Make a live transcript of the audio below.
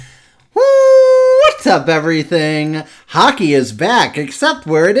up, everything? Hockey is back, except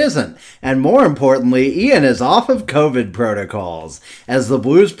where it isn't. And more importantly, Ian is off of COVID protocols. As the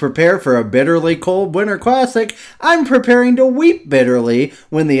Blues prepare for a bitterly cold Winter Classic, I'm preparing to weep bitterly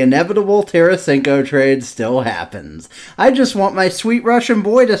when the inevitable Tarasenko trade still happens. I just want my sweet Russian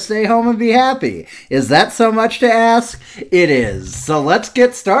boy to stay home and be happy. Is that so much to ask? It is. So let's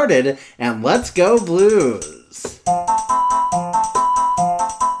get started, and let's go Blues.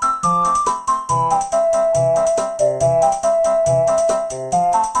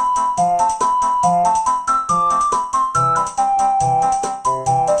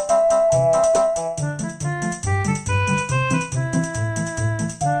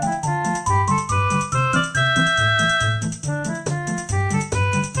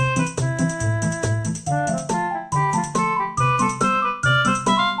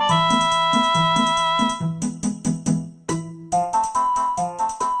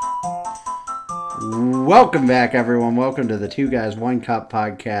 Welcome back, everyone. Welcome to the Two Guys, One Cup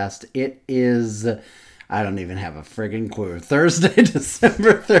podcast. It is, I don't even have a friggin' clue, Thursday,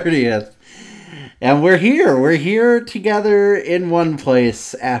 December 30th. And we're here. We're here together in one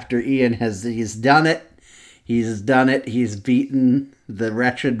place after Ian he's done it. He's done it. He's beaten the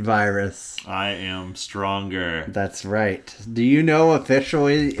wretched virus. I am stronger. That's right. Do you know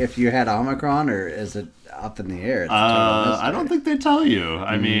officially if you had Omicron, or is it up in the air? I don't think they tell you.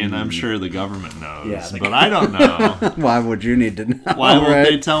 I mean, I'm sure the government knows, but I don't know. Why would you need to know? Why won't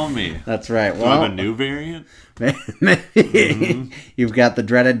they tell me? That's right. Do I have a new variant? Maybe. You've got the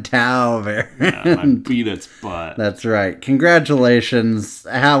dreaded Tau variant. Yeah, I beat its butt. That's right. Congratulations.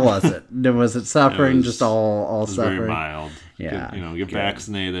 How was it? Was it suffering? Just all suffering? Very mild. Yeah. Get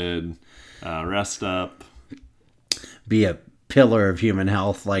vaccinated, rest up. Be a pillar of human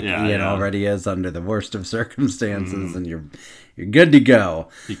health like Ian already is under the worst of circumstances, and you're good to go.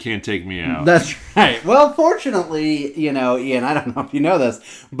 You can't take me out. That's right. Well, fortunately, Ian, I don't know if you know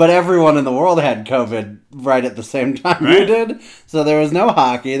this, but everyone in the world had COVID right at the same time we did. So there was no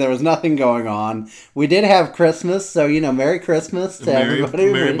hockey. There was nothing going on. We did have Christmas, so, Merry Christmas to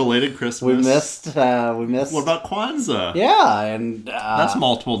everybody. Merry belated Christmas. We missed. What about Kwanzaa? Yeah, and that's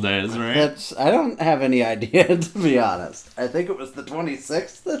multiple days, right? I don't have any idea, to be honest. I think it was the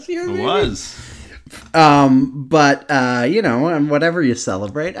 26th this year. It was. But and whatever you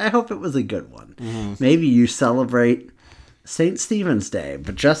celebrate, I hope it was a good one. Mm-hmm. Maybe you celebrate St. Stephen's Day,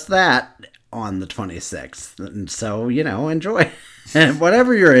 but just that on the 26th. And so, enjoy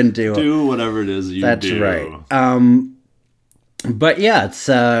whatever you're into. Do whatever it is you do. That's right. But yeah,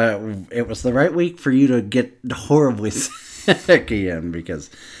 it was the right week for you to get horribly sick, Ian, because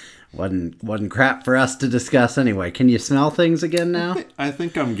wasn't crap for us to discuss anyway. Can you smell things again now? I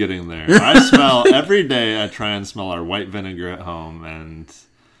think I'm getting there. I smell every day. I try and smell our white vinegar at home, and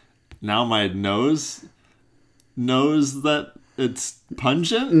now my nose knows that it's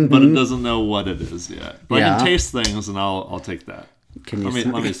pungent, but it doesn't know what it is yet. But I can taste things, and I'll take that. Can you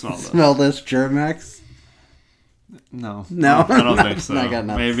let me smell this? Smell this, Germex? No, I don't think so. I got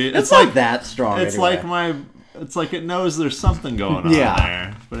nothing. Maybe it's like that strong. It's anyway. It's like it knows there's something going on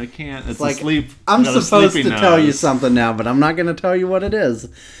there, but it can't. It's like asleep. I'm supposed to tell you something now, but I'm not going to tell you what it is.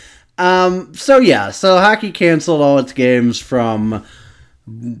 So hockey canceled all its games from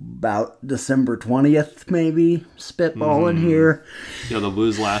about December 20th, maybe. Spitballing here. Yeah, the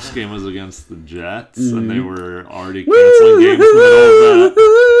Blues' last game was against the Jets, and they were already canceling games in the middle of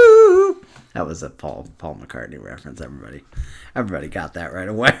that. That was a Paul McCartney reference, Everybody got that right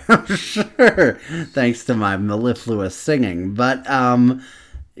away, I'm sure, thanks to my mellifluous singing. But,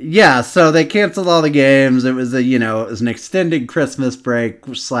 so they canceled all the games. It was it was an extended Christmas break /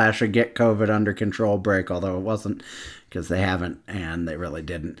 a get COVID under control break, although it wasn't, because they haven't, and they really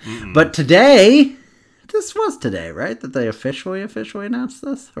didn't. Mm-mm. But today, this was today, right, that they officially announced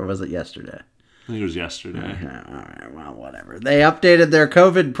this? Or was it yesterday? I think it was yesterday. Okay, all right, well, whatever. They updated their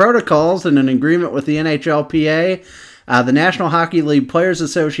COVID protocols in an agreement with the NHLPA. The National Hockey League Players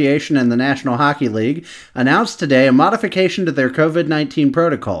Association and the National Hockey League announced today a modification to their COVID-19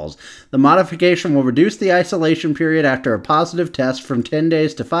 protocols. The modification will reduce the isolation period after a positive test from 10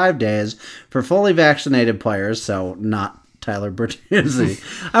 days to 5 days for fully vaccinated players, so not Tyler Bertuzzi.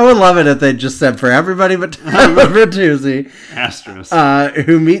 I would love it if they just said for everybody but Tyler Bertuzzi. Asterisk.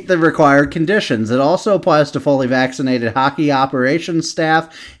 Who meet the required conditions. It also applies to fully vaccinated hockey operations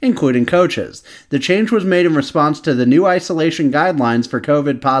staff, including coaches. The change was made in response to the new isolation guidelines for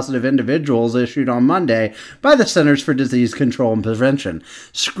COVID-positive individuals issued on Monday by the Centers for Disease Control and Prevention.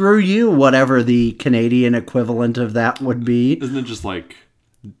 Screw you, whatever the Canadian equivalent of that would be. Isn't it just like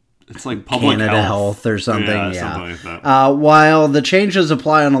It's like public Canada Health or something. Yeah, Yeah. something like that. While the changes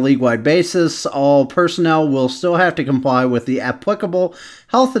apply on a league-wide basis, all personnel will still have to comply with the applicable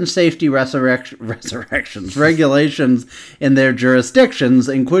health and safety regulations in their jurisdictions,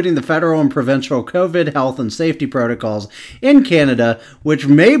 including the federal and provincial COVID health and safety protocols in Canada, which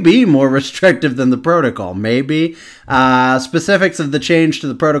may be more restrictive than the protocol. Maybe. Specifics of the change to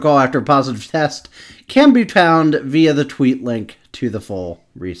the protocol after a positive test can be found via the tweet link to the full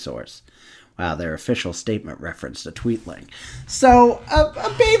resource. Wow, their official statement referenced a tweet link. So,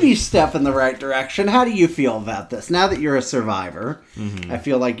 a baby step in the right direction. How do you feel about this? Now that you're a survivor, I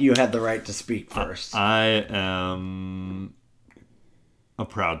feel like you had the right to speak first. I am a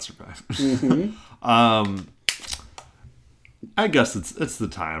proud survivor. I guess it's the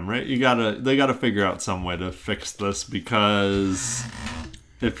time, right? They gotta figure out some way to fix this, because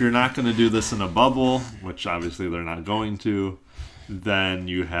if you're not going to do this in a bubble, which obviously they're not going to, then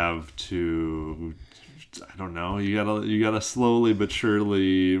you have to, I don't know, you gotta slowly but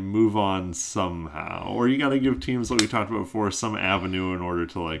surely move on somehow, or you gotta give teams, like we talked about before, some avenue in order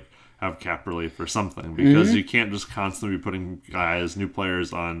to like have cap relief or something, because you can't just constantly be putting new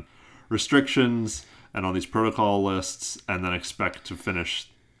players on restrictions and on these protocol lists and then expect to finish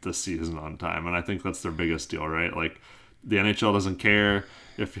the season on time. And I think that's their biggest deal, right? Like, the NHL doesn't care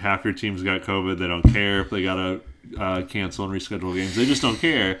if half your team's got COVID. They don't care if they gotta cancel and reschedule games. They just don't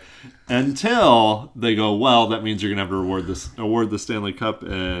care until they go, well, that means you're gonna have to award the Stanley Cup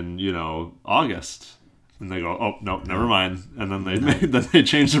in August. And they go, oh no, never mind. And then they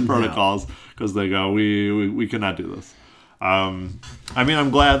change the protocols because they go, we cannot do this. I mean,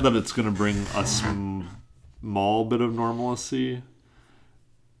 I'm glad that it's gonna bring a small bit of normalcy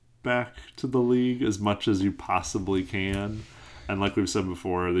back to the league as much as you possibly can. And like we've said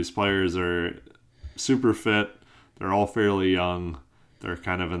before, these players are super fit. They're all fairly young. They're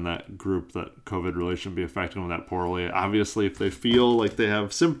kind of in that group that COVID really shouldn't be affecting them that poorly. Obviously, if they feel like they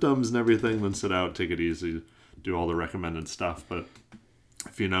have symptoms and everything, then sit out, take it easy, do all the recommended stuff. But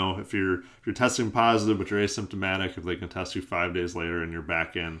if you're testing positive but you're asymptomatic, if they can test you 5 days later and you're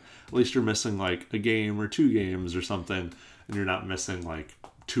back in, at least you're missing like a game or 2 games or something, and you're not missing like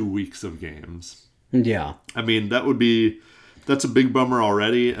 2 weeks of games. Yeah. I mean, that's a big bummer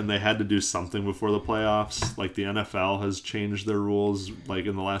already, and they had to do something before the playoffs. Like, the NFL has changed their rules like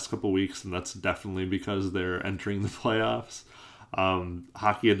in the last couple of weeks, and that's definitely because they're entering the playoffs.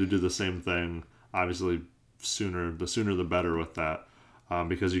 Hockey had to do the same thing. Obviously, the sooner the better with that,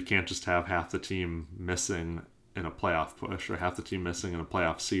 because you can't just have half the team missing in a playoff push or half the team missing in a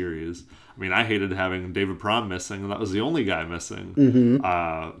playoff series. I mean, I hated having David Perron missing, and that was the only guy missing due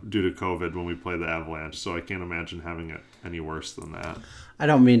to COVID when we played the Avalanche, so I can't imagine having it any worse than that. I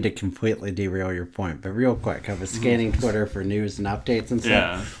don't mean to completely derail your point, but real quick, I was scanning Twitter for news and updates and stuff.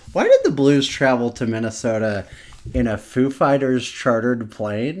 Yeah. Why did the Blues travel to Minnesota in a Foo Fighters chartered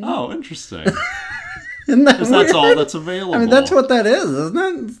plane? Oh, interesting. Isn't that Because weird? that's all that's available. I mean, that's what that is, isn't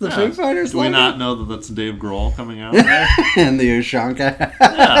it? It's the Foo Fighters Do we logo? not know that that's Dave Grohl coming out there? And the Ushanka.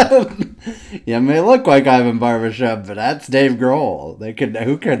 Yeah. Yeah, it may look like Ivan Barbashev, but that's Dave Grohl.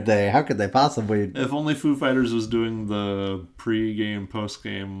 How could they possibly? If only Foo Fighters was doing the pre-game,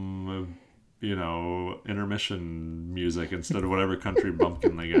 post-game, intermission music instead of whatever country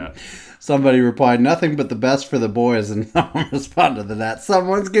bumpkin they got. Somebody replied, nothing but the best for the boys, and someone responded to that,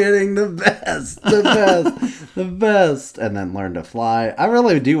 someone's getting the best, the best, and then learn to fly. I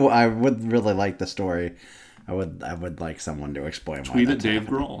would really like the story. I would like someone to explain why Tweet at that's Dave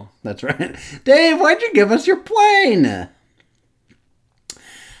happening. Grohl. That's right. Dave, why'd you give us your plane?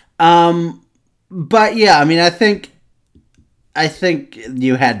 But yeah, I mean, I think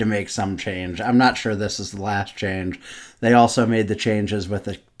you had to make some change. I'm not sure this is the last change. They also made the changes with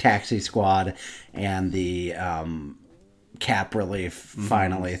the taxi squad and the cap relief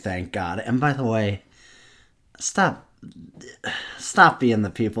finally, thank God. And by the way, stop being the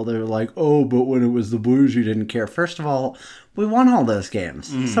people that are like, oh, but when it was the Blues, you didn't care. First of all, we won all those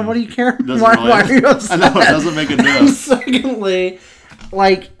games. So what do you care? Why are you upset? I know, it doesn't make a difference. Secondly,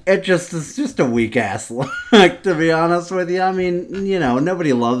 it's just a weak ass look, to be honest with you. I mean,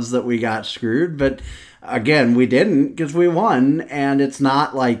 nobody loves that we got screwed, but again, we didn't because we won, and it's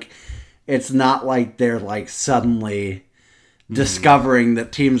not like they're like suddenly discovering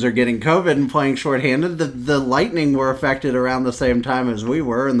that teams are getting COVID and playing shorthanded. The Lightning were affected around the same time as we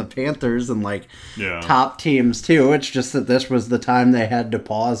were, and the Panthers and top teams too. It's just that this was the time they had to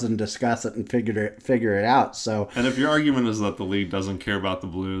pause and discuss it and figure it out. So, and if your argument is that the league doesn't care about the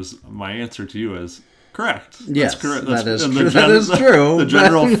Blues, my answer to you is Correct. Yes, that's correct. that is and true. That is true. The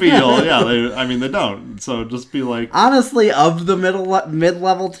general feel, yeah. They don't. So just be like, honestly, of the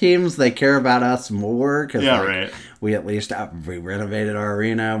mid-level teams, they care about us more because right. we at least we renovated our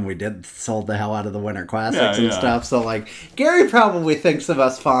arena and we sold the hell out of the Winter Classics and stuff. So like Gary probably thinks of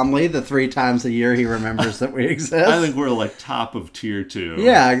us fondly the 3 times a year he remembers that we exist. I think we're like top of tier 2.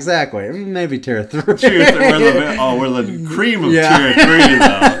 Yeah, exactly. Maybe tier 3. Tier 3. We're the cream of tier 3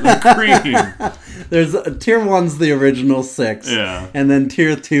 though. The cream. There's tier 1's the original 6. Yeah. And then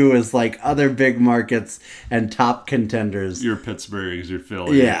tier 2 is like other big markets and top contenders. Your Pittsburghs, your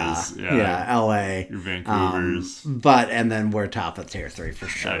Phillies. Yeah, LA. Your Vancouvers. And then we're top of tier 3 for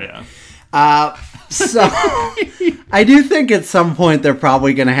sure. Yeah. So I do think at some point they're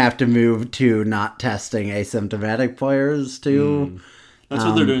probably going to have to move to not testing asymptomatic players too. That's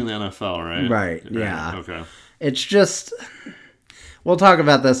what they're doing in the NFL, right? Right, yeah. Okay. It's just... We'll talk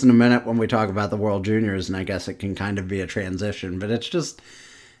about this in a minute when we talk about the World Juniors, and I guess it can kind of be a transition, but it's just...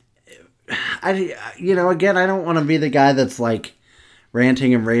 again, I don't want to be the guy that's like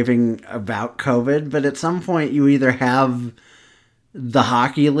ranting and raving about COVID, but at some point you either have the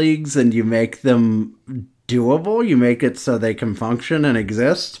hockey leagues and you make them doable, you make it so they can function and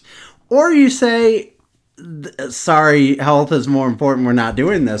exist, or you say, sorry, health is more important, we're not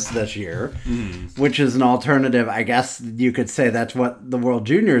doing this year, which is an alternative. I guess you could say that's what the World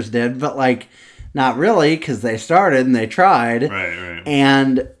Juniors did, but like not really, because they started and they tried. Right.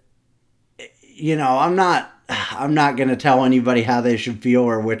 And I'm not going to tell anybody how they should feel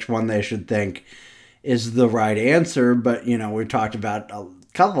or which one they should think is the right answer, but we've talked about a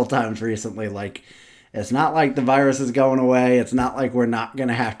couple times recently, like it's not like the virus is going away, it's not like we're not going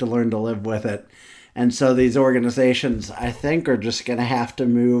to have to learn to live with it. And so these organizations, I think, are just going to have to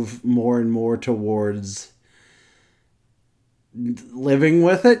move more and more towards living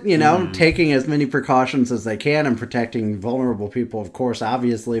with it, taking as many precautions as they can and protecting vulnerable people, of course,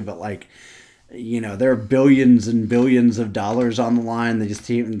 obviously. But, like, there are billions and billions of dollars on the line. The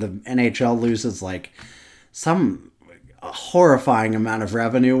NHL loses, like, some horrifying amount of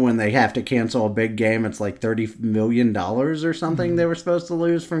revenue when they have to cancel a big game. It's like $30 million or something they were supposed to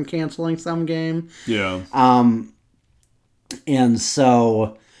lose from canceling some game. Yeah. And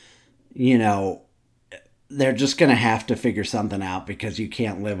so, they're just going to have to figure something out because you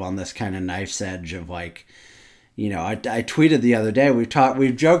can't live on this kind of knife's edge of like, I tweeted the other day,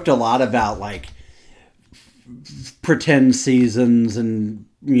 we've joked a lot about like pretend seasons and,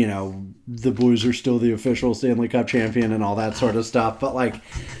 the Blues are still the official Stanley Cup champion and all that sort of stuff. But like,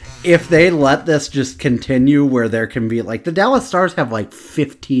 if they let this just continue where there can be like the Dallas Stars have like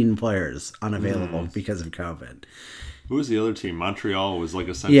 15 players unavailable because of COVID. Who was the other team? Montreal was like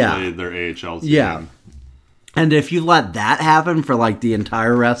essentially their AHL team. Yeah. And if you let that happen for like the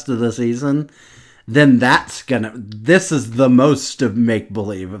entire rest of the season, then this is the most of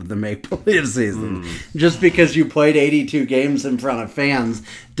make-believe of the make-believe season. Just because you played 82 games in front of fans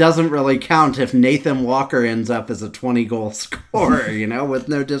doesn't really count if Nathan Walker ends up as a 20-goal scorer, with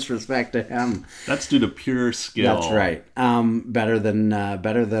no disrespect to him. That's due to pure skill. That's right. Better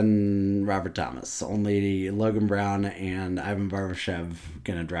than Robert Thomas. Only Logan Brown and Ivan Barbashev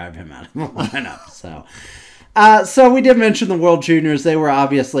going to drive him out of the lineup, so... So we did mention the World Juniors. They were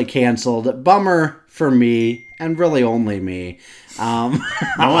obviously canceled. Bummer for me, and really only me. No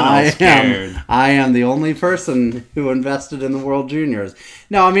one else cared. I am the only person who invested in the World Juniors.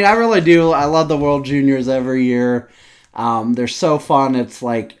 No, I mean, I really do. I love the World Juniors every year. They're so fun. It's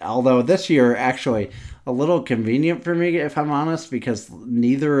like, although this year, actually... a little convenient for me, if I'm honest, because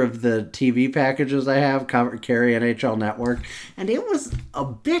neither of the TV packages I have carry NHL Network, and it was a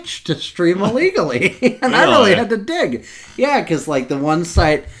bitch to stream illegally, and I really had to dig. Yeah, because like the one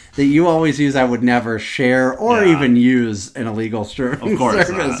site that you always use, I would never share or even use an illegal streaming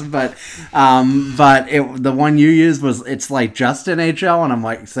service. Not. But the one you used it's like just NHL, and I'm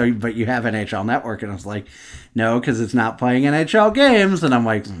like, but you have NHL Network, and I was like, no, because it's not playing NHL games. And I'm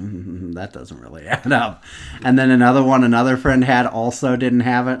like, that doesn't really add up. And then another friend had also didn't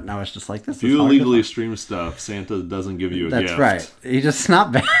have it. And I was just like, this is hard. If you illegally stream stuff, Santa doesn't give you a gift. That's right. It's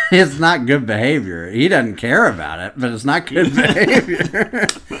not good behavior. He doesn't care about it, but it's not good behavior.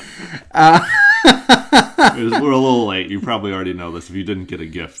 We're a little late. You probably already know this if you didn't get a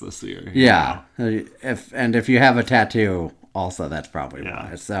gift this year. Yeah. If you have a tattoo, also that's probably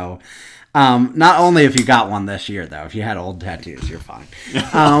why. So... not only if you got one this year, though. If you had old tattoos, you're fine.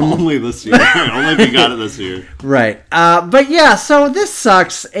 Only this year. Only if you got it this year. Right. But yeah, so this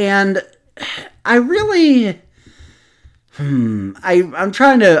sucks, and I really... I'm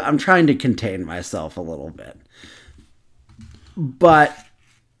trying to contain myself a little bit. But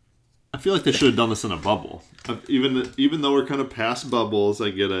I feel like they should have done this in a bubble. Even though we're kind of past bubbles, I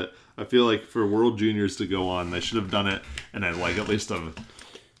get it. I feel like for World Juniors to go on, they should have done it in a, like, at least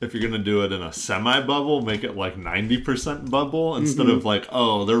if you're going to do it in a semi-bubble, make it like 90% bubble instead of like,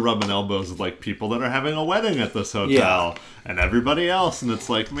 oh, they're rubbing elbows with like people that are having a wedding at this hotel and everybody else. And it's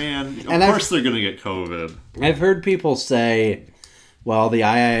like, man, of course they're going to get COVID. I've heard people say, well, the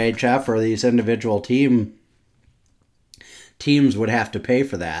IIHF or these individual teams would have to pay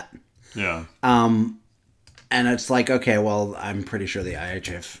for that. Yeah. And it's like, okay, well, I'm pretty sure the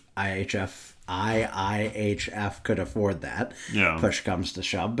IIHF could afford that. Yeah. Push comes to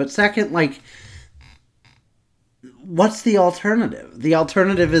shove. But second, like, what's the alternative? The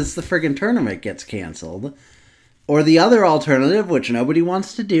alternative is the friggin' tournament gets canceled. Or the other alternative, which nobody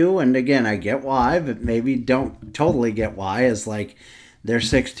wants to do, and again, I get why, but maybe don't totally get why, is like, they're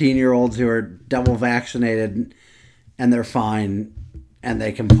 16-year-olds who are double vaccinated and they're fine and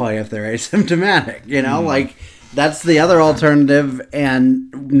they can play if they're asymptomatic, you know? Like, that's the other alternative,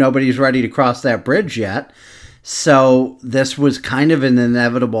 and nobody's ready to cross that bridge yet. So this was kind of an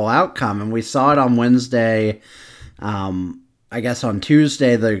inevitable outcome, and we saw it on Wednesday. I guess on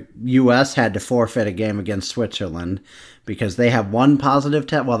Tuesday, the U.S. had to forfeit a game against Switzerland because they have one positive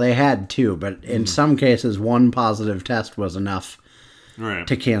test. Well, they had two, but in some cases, one positive test was enough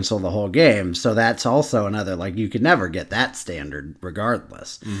to cancel the whole game. So that's also another, like, you could never get that standard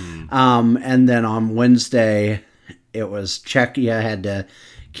regardless. And then on Wednesday, it was Czechia had to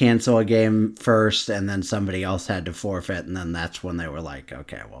cancel a game first, and then somebody else had to forfeit, and then that's when they were like,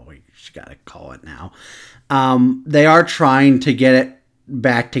 okay, well, we just got to call it now. They are trying to get it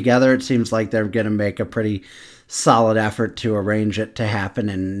back together. It seems like they're going to make a pretty solid effort to arrange it to happen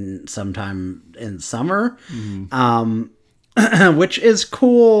in sometime in summer. Which is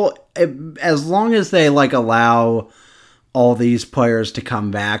cool as long as they like allow all these players to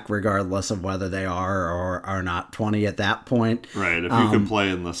come back regardless of whether they are or are not 20 at that point. Right. If you can play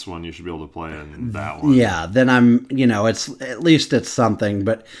in this one, you should be able to play in that one. Yeah. Then it's at least it's something.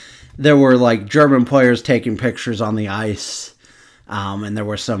 But there were like German players taking pictures on the ice. And there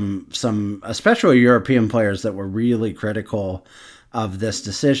were some especially European players that were really critical of this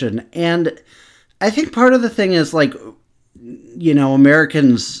decision. And I think part of the thing is like,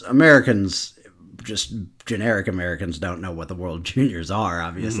 Americans, just generic Americans don't know what the World Juniors are,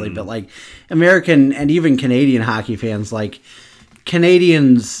 obviously, but like American and even Canadian hockey fans, like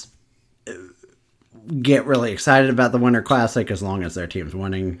Canadians get really excited about the Winter Classic as long as their team's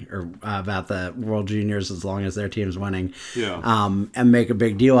winning, or about the World Juniors as long as their team's winning, and make a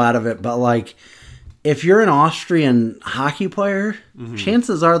big deal out of it. But like, if you're an Austrian hockey player,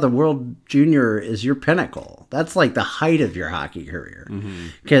 chances are the World Junior is your pinnacle. That's like the height of your hockey career.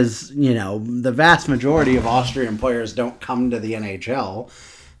 Because, the vast majority of Austrian players don't come to the NHL.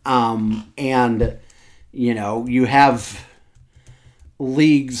 And, you have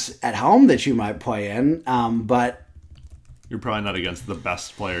leagues at home that you might play in, but you're probably not against the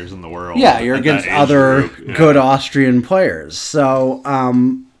best players in the world. Yeah, you're against other good Austrian players. So,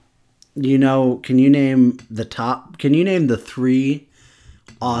 can you name the three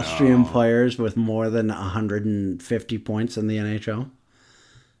Austrian players with more than 150 points in the NHL?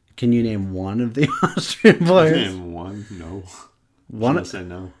 Can you name one of the Austrian players? Name one? No. One. Say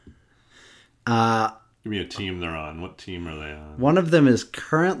no. Give me a team they're on. What team are they on? One of them is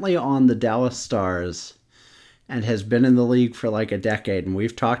currently on the Dallas Stars and has been in the league for like a decade, and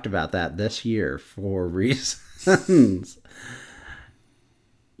we've talked about that this year for reasons.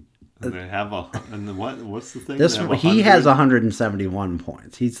 And they have what's the thing? He has 171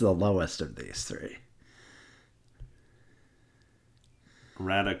 points. He's the lowest of these three.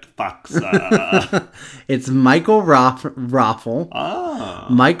 Radek Fox. It's Michael Raffel.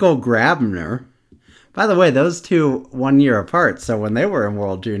 Michael Grabner. By the way, those two 1 year apart, so when they were in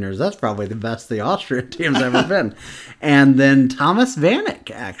World Juniors, that's probably the best the Austrian team's ever been. And then Thomas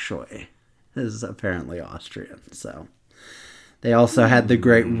Vanek, actually, is apparently Austrian, so... They also had the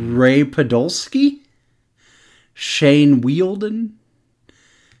great Ray Podolsky, Shane Wielden,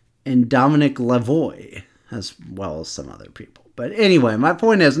 and Dominic Lavoie, as well as some other people. But anyway, my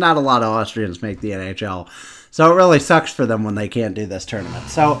point is not a lot of Austrians make the NHL, so it really sucks for them when they can't do this tournament.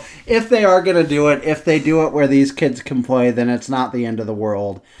 So if they are going to do it, if they do it where these kids can play, then it's not the end of the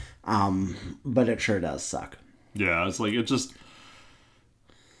world, but it sure does suck. Yeah, it's like,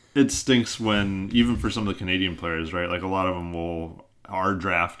 it stinks when, even for some of the Canadian players, right? Like, a lot of them are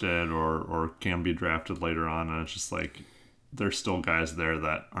drafted or can be drafted later on, and it's just like there's still guys there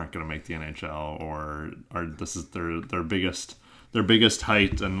that aren't going to make the NHL, or this is their biggest their biggest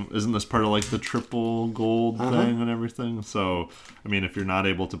height, and isn't this part of like the triple gold thing and everything? So, I mean, if you're not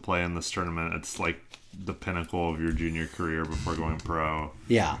able to play in this tournament, it's like the pinnacle of your junior career before going pro.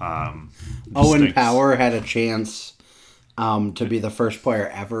 Yeah. Owen Power had a chance to be the first player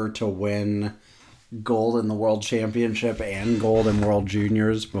ever to win gold in the World Championship and gold in World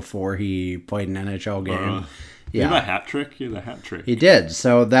Juniors before he played an NHL game. He had a hat trick. He did.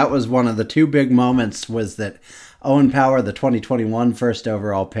 So that was one of the two big moments, was that Owen Power, the 2021 first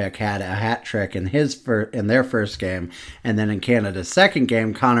overall pick, had a hat trick in their first game, and then in Canada's second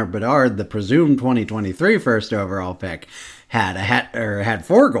game, Connor Bedard, the presumed 2023 first overall pick, had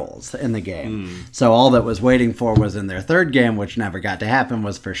 4 goals in the game. So all that was waiting for was in their third game, which never got to happen,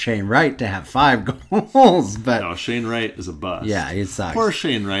 was for Shane Wright to have 5 goals. But no, Shane Wright is a bust. Yeah, he sucks. Poor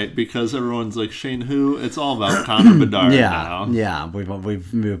Shane Wright, because everyone's like, Shane who? It's all about Connor Bedard now. Yeah,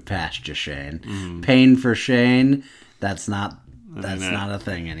 we've moved past just Shane. Pain for Shane. That's not a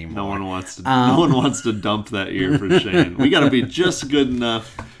thing anymore. No one wants to dump that year for Shane. We got to be just good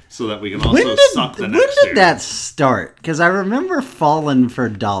enough so that we can also suck the next year. When did that start? Because I remember Fallen for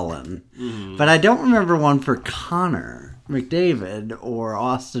Dolan, but I don't remember one for Connor McDavid or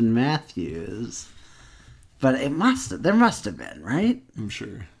Austin Matthews. But there must have been, right? I'm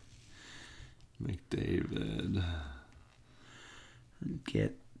sure. McDavid.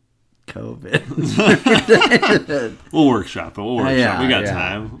 Get COVID. We'll workshop it. We got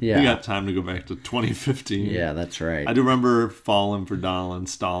time. Yeah. We got time to go back to 2015. Yeah, that's right. I do remember Fallen for Dolan,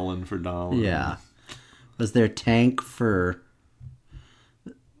 Stalin for Dolan. Yeah. Was there Tank for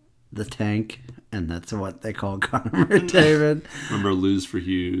the Tank? And that's what they call Connor McDavid. Remember Lose for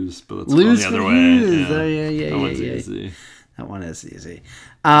Hughes, but that's Lose going the for other way. Hughes. Yeah. Oh, yeah. That one's easy. That one is easy.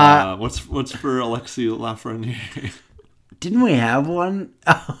 What's for Alexis Lafreniere? Didn't we have one?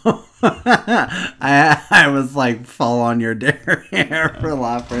 Oh. I was like, fall on your derriere for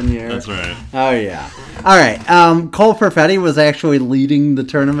Lafreniere. That's right. Oh, yeah. All right. Cole Perfetti was actually leading the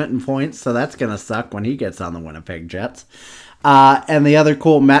tournament in points, so that's going to suck when he gets on the Winnipeg Jets. And the other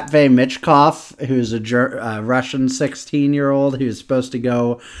cool, Matvey Michkov, who's a Russian 16-year-old who's supposed to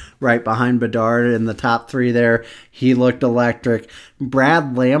go right behind Bedard in the top 3 there. He looked electric.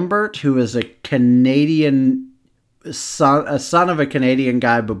 Brad Lambert, who is a Canadian son of a Canadian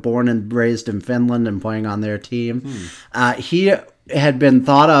guy, but born and raised in Finland and playing on their team. He had been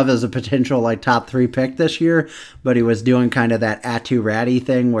thought of as a potential like top 3 pick this year, but he was doing kind of that Atu Ratty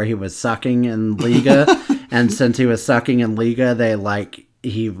thing where he was sucking in Liga, and since he was sucking in Liga, they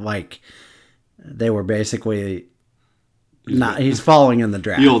were basically he's falling in the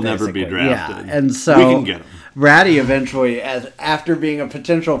draft. He'll never be drafted. Yeah, and so we can get him. Ratty eventually, after being a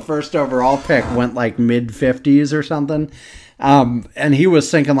potential first overall pick, went like mid-50s or something. And he was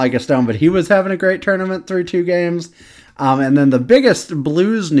sinking like a stone, but he was having a great tournament through 2 games. And then the biggest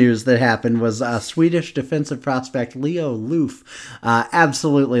Blues news that happened was Swedish defensive prospect Leo Loof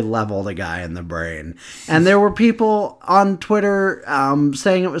absolutely leveled a guy in the brain. And there were people on Twitter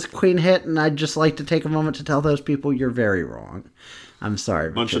saying it was clean hit, and I'd just like to take a moment to tell those people you're very wrong. I'm sorry.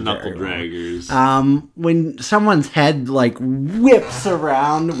 Bunch of knuckle draggers. When someone's head like whips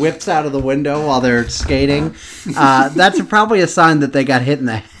out of the window while they're skating, that's probably a sign that they got hit in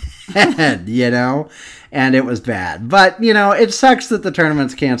the head, and it was bad. But, it sucks that the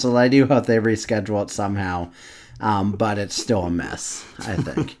tournament's canceled. I do hope they reschedule it somehow, but it's still a mess, I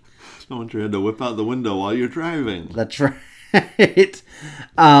think. Don't want your head to whip out the window while you're driving. That's right.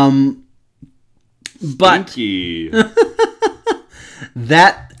 But...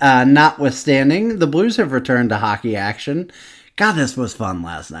 That notwithstanding, the Blues have returned to hockey action. God, this was fun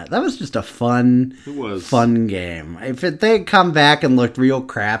last night. That was just a fun game. If they had come back and looked real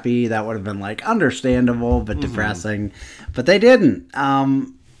crappy, that would have been like understandable but depressing. But they didn't. Barbashev,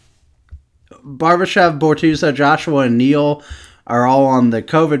 Bortuzzo, Joshua, and Neal are all on the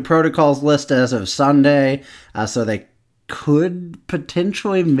COVID protocols list as of Sunday, so they could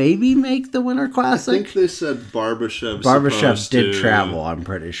potentially maybe make the Winter Classic. I think they said Barbashev did travel, I'm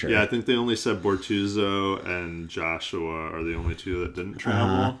pretty sure. Yeah, I think they only said Bortuzzo and Joshua are the only 2 that didn't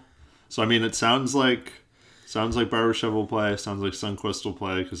travel. So, I mean, it sounds like Barbashev will play. Sounds like Sundqvist will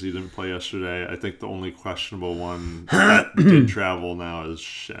play because he didn't play yesterday. I think the only questionable one that did travel now is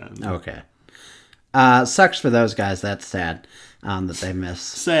Shen. Okay. Sucks for those guys. That's sad that they miss.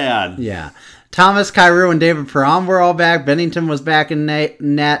 Sad. Yeah. Thomas, Kyrou, and David Perron were all back. Bennington was back in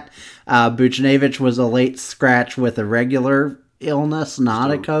net. Buchnevich was a late scratch with a regular illness,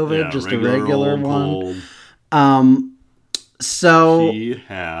 not a COVID, just a regular one. So he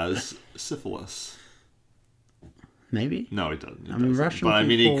has syphilis. Maybe. No, he doesn't. Russian. But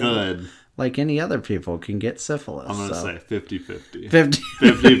people, he could. like any other people, can get syphilis. I'm going to say 50-50.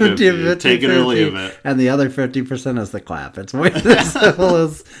 50-50. Take it or leave it. And the other 50% is the clap. It's whether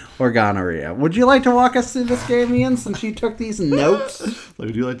syphilis or gonorrhea. Would you like to walk us through this game, Ian, since you took these notes?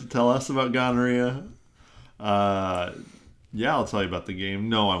 Would you like to tell us about gonorrhea? Yeah, I'll tell you about the game.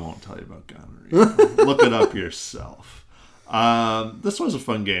 No, I won't tell you about gonorrhea. Look it up yourself. This was a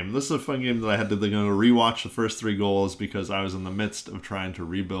fun game. This is a fun game that I had to rewatch the first 3 goals because I was in the midst of trying to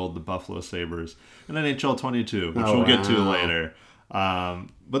rebuild the Buffalo Sabres in NHL 22, which we'll get to later.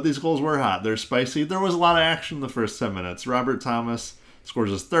 But these goals were hot. They're spicy. There was a lot of action in the first 10 minutes. Robert Thomas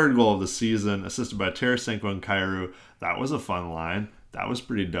scores his 3rd goal of the season, assisted by Tarasenko and Kyrou. That was a fun line. That was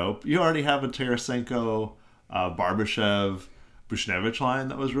pretty dope. You already have a Tarasenko, Barbashev, Buchnevich line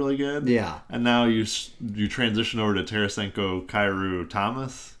that was really good. Yeah. And now you transition over to Tarasenko, Kyrou,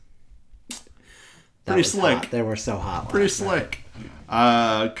 Thomas. Pretty slick. Hot. They were so hot. Pretty slick.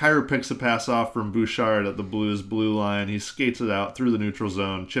 Kyrou picks a pass off from Bouchard at the Blues blue line. He skates it out through the neutral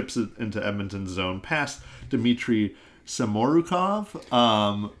zone, chips it into Edmonton's zone, past Dmitry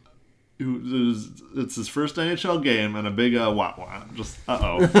Samorukov. It's his first NHL game and a big wah-wah. Just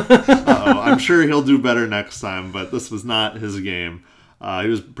I'm sure he'll do better next time, but this was not his game. He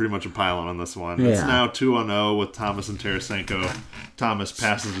was pretty much a pylon on this one. Yeah. It's now 2-0 with Thomas and Tarasenko. Thomas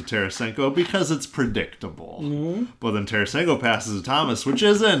passes to Tarasenko because it's predictable. Mm-hmm. But then Tarasenko passes to Thomas, which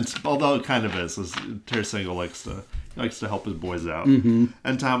isn't, although it kind of is. Tarasenko likes to help his boys out. Mm-hmm.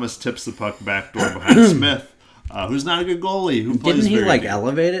 And Thomas tips the puck backdoor behind Smith. Who's not a good goalie? Who plays Didn't he very good.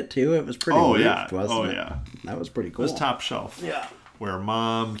 elevate it too? It was pretty. Yeah. Wasn't it? That was pretty cool. It was top shelf. Yeah. Where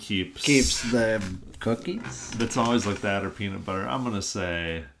mom keeps the cookies. It's always like that or peanut butter. I'm gonna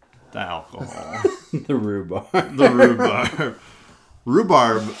say the alcohol. The rhubarb. The rhubarb.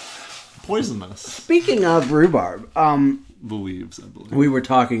 Rhubarb, poisonous. Speaking of rhubarb, I believe. We were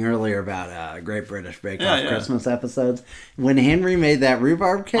talking earlier about Great British Bake Off Christmas episodes. When Henry made that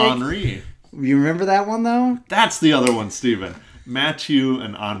rhubarb cake. Henri. You remember that one, though? That's the other one, Steven. Matthew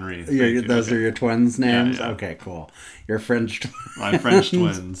and Henri. Those are your twins' names? Yeah. Okay, cool. Your French twins. My French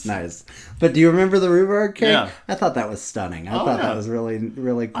twins. Nice. But do you remember the rhubarb cake? Yeah. I thought that was stunning. I thought that was really,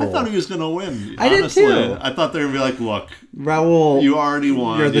 really cool. I thought he was going to win. I did too. I thought they would be like, look, Raul, you already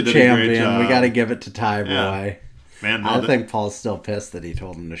won. You're the you did champion. A great job. We got to give it to Ty Boy. Man, I think Paul's still pissed that he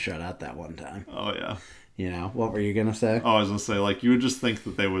told him to shut up that one time. Oh, yeah. You know, what were you going to say? Oh, I was going to say, like, you would just think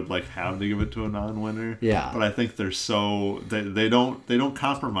that they would, like, have to give it to a non-winner. Yeah. But I think they're so... They don't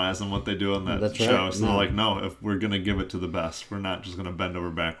compromise on what they do on that show. Right. So they're like, no, if we're going to give it to the best, we're not just going to bend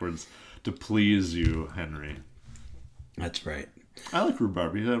over backwards to please you, Henry. That's right. I like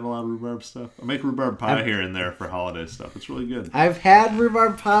rhubarb. You have a lot of rhubarb stuff. I make rhubarb pie here and there for holiday stuff. It's really good. I've had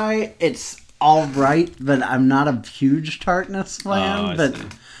rhubarb pie. It's all right, but I'm not a huge tartness fan.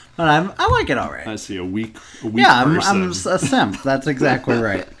 But I like it all right. I see a weak yeah, person. I'm a simp. That's exactly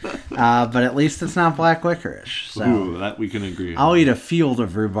right. But at least it's not black licorice. So ooh, that we can agree. I'll eat a field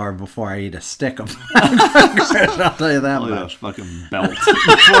of rhubarb before I eat a stick of black licorice. I'll tell you that much. I'll eat a fucking belt before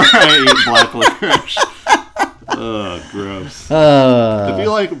I eat black licorice. Ugh, gross. If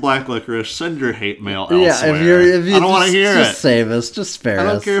you like black licorice, send your hate mail elsewhere. Yeah, if you I don't want to hear it. Just save us. Just spare us.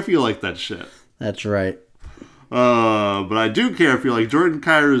 I don't care if you like that shit. That's right. But I do care if you like Jordan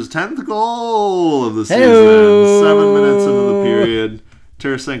Kyrou's 10th goal of the season. Hey-o! 7 minutes into the period,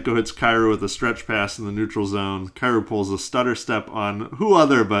 Tarasenko hits Kyrou with a stretch pass in the neutral zone. Kyrou pulls a stutter step on who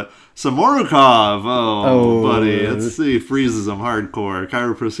other but Samorukov. Oh, buddy. Let's see. Freezes him hardcore.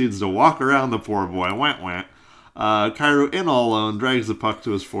 Kyrou proceeds to walk around the poor boy. Wah, wah. Kyrou in all alone, drags the puck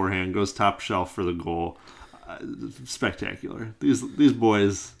to his forehand, goes top shelf for the goal. Spectacular. These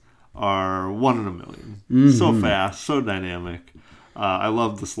boys are 1 in a million. Mm-hmm. So fast, so dynamic. I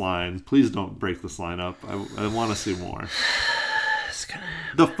love this line. Please don't break this line up. I want to see more.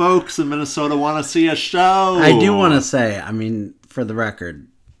 The folks in Minnesota want to see a show. I do want to say, I mean, for the record,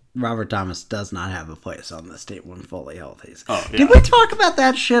 Robert Thomas does not have a place on this team when fully healthy. Oh, yeah. Did we talk about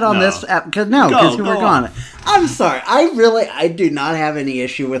that shit on this app? Because we were gone. I'm sorry. I do not have any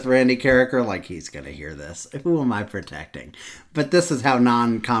issue with Randy Carricker. Like, he's going to hear this. Who am I protecting? But this is how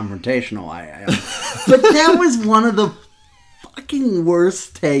non-confrontational I am. But that was one of the fucking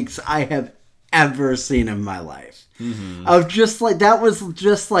worst takes I have ever seen in my life. Mm-hmm. Of just like, that was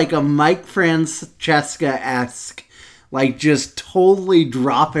just like a Mike Francesca-esque, like just totally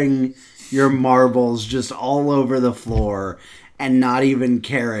dropping your marbles just all over the floor and not even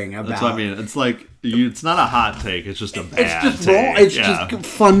caring about. That's what I mean. It's like, it's not a hot take. It's just a bad take. Wrong. It's just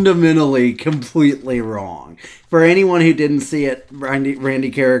fundamentally, completely wrong. For anyone who didn't see it,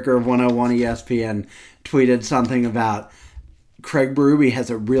 Randy Carricker of 101 ESPN tweeted something about Craig Berube has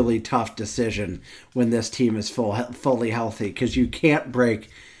a really tough decision when this team is fully healthy, because you can't break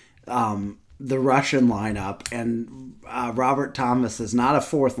the Russian lineup, and Robert Thomas is not a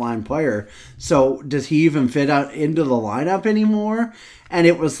fourth line player. So does he even fit out into the lineup anymore? And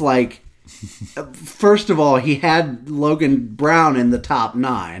it was like, first of all, he had Logan Brown in the top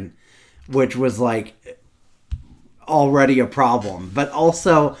 9, which was like already a problem. But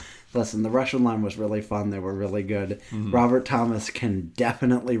also, listen, the Russian line was really fun. They were really good. Mm-hmm. Robert Thomas can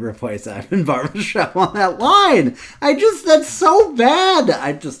definitely replace Ivan Barbashev on that line. That's so bad.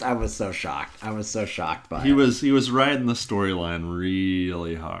 I was so shocked. I was so shocked by it. He was riding the storyline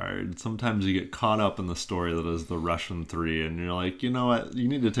really hard. Sometimes you get caught up in the story that is the Russian 3, and you're like, you know what? You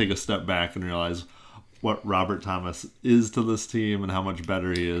need to take a step back and realize what Robert Thomas is to this team and how much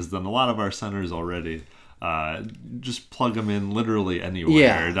better he is than a lot of our centers already. Just plug him in literally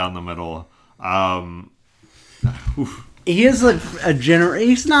anywhere down the middle. He is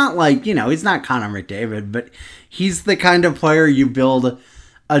he's not like, he's not Connor McDavid, but he's the kind of player you build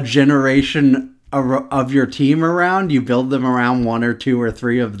a generation of your team around. You build them around 1 or 2 or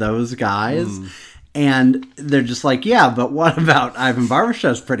 3 of those guys. And they're just like, yeah, but what about Ivan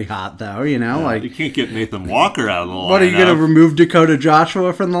Barbashev's pretty hot, though, you can't get Nathan Walker out of the lineup. What, are you going to remove Dakota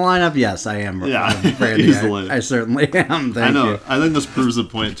Joshua from the lineup? Yes, I am. Yeah, easily. I certainly am. Thank you. I think this proves a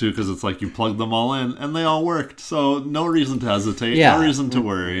point, too, because it's like you plugged them all in, and they all worked. So no reason to hesitate, no reason to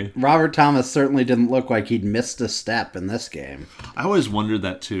worry. Robert Thomas certainly didn't look like he'd missed a step in this game. I always wondered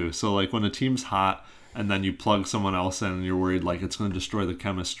that, too. So, like, when a team's hot, and then you plug someone else in and you're worried like it's going to destroy the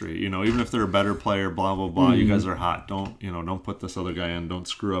chemistry. Even if they're a better player, blah, blah, blah, you guys are hot. Don't put this other guy in. Don't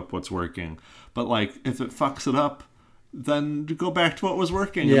screw up what's working. But, like, if it fucks it up, then go back to what was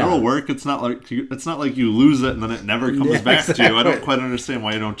working. Yeah. It'll work. It's not like you lose it and then it never comes back to you. I don't quite understand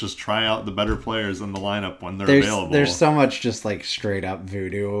why you don't just try out the better players in the lineup when they're available. There's so much just, like, straight up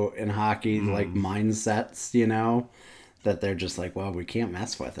voodoo in hockey, like, mindsets, that they're just like, well, we can't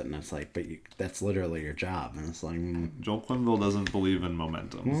mess with it. And it's like, but that's literally your job. And it's like... Joel Quenneville doesn't believe in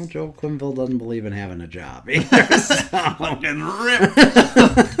momentum. Well, Joel Quenneville doesn't believe in having a job either. Fucking ripped!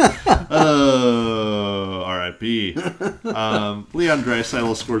 Oh, R.I.P. Leon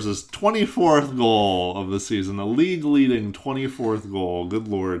Draisaitl scores his 24th goal of the season. A league-leading 24th goal. Good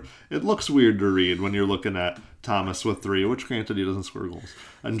Lord. It looks weird to read when you're looking at Thomas with 3, which granted he doesn't score goals,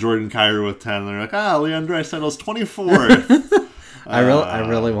 and Jordan Kyrou with 10. And they're like, Leon Draisaitl's 24th. I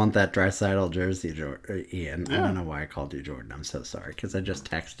really want that Draisaitl jersey, Ian. Yeah. I don't know why I called you Jordan. I'm so sorry, because I just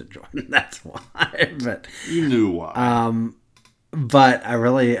texted Jordan. That's why. But you knew why. But I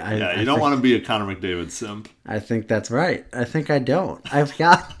really... you don't want to be a Connor McDavid simp. I think that's right. I think I don't. I've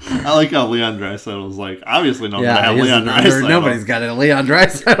got... I like how Leon Draisaitl was like, obviously not going to have Leon Draisaitl. Nobody's got a Leon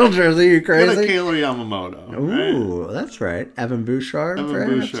Draisaitl jersey. You crazy? Get a Kailer Yamamoto. Ooh, right? That's right. Evan Bouchard,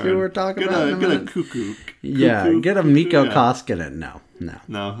 perhaps, who we're talking about. Get a Cuckoo. Yeah, get a Mikko Koskinen.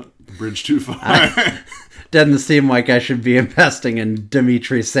 No. Bridge too far. Doesn't seem like I should be investing in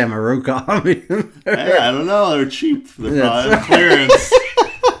Dmitry Samorukov. Hey, I don't know. They're cheap. They're probably on clearance.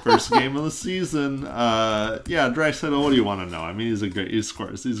 First game of the season. Draisaitl, what do you want to know? I mean, he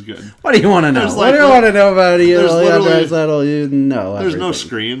scores. He's good. What do you want to know? What do you want to know about Draisaitl? You know There's no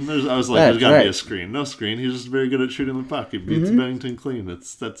screen. There's got to be a screen. No screen. He's just very good at shooting the puck. He beats Bennington clean.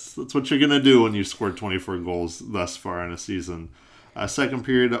 That's what you're going to do when you scored 24 goals thus far in a season. Second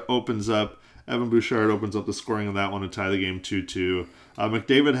period opens up. Evan Bouchard opens up the scoring of that one to tie the game 2-2.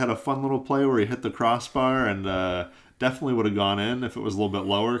 McDavid had a fun little play where he hit the crossbar and definitely would have gone in if it was a little bit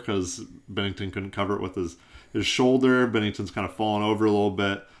lower because Bennington couldn't cover it with his shoulder. Bennington's kind of fallen over a little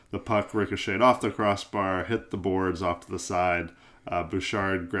bit. The puck ricocheted off the crossbar, hit the boards off to the side.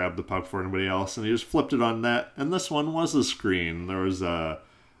 Bouchard grabbed the puck for anybody else, and he just flipped it on net. And this one was a screen. There was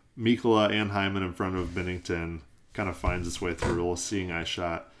Mikkola and Hyman in front of Bennington. Kind of finds its way through a little seeing eye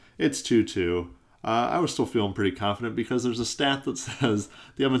shot. It's 2-2. I was still feeling pretty confident because there's a stat that says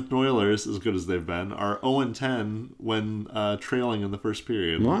the Edmonton Oilers, as good as they've been, are 0-10 when trailing in the first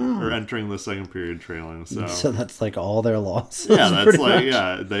period. Wow. Or entering the second period trailing. So that's like all their losses. Yeah, that's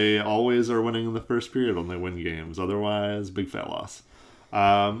like, they always are winning in the first period when they win games. Otherwise, big fat loss.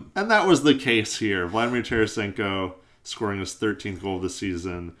 And that was the case here. Vladimir Tarasenko scoring his 13th goal of the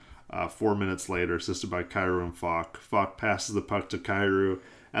season. 4 minutes later, assisted by Kyrou and Falk. Falk passes the puck to Kyrou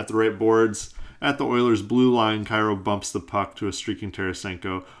at the right boards. At the Oilers' blue line, Kyrou bumps the puck to a streaking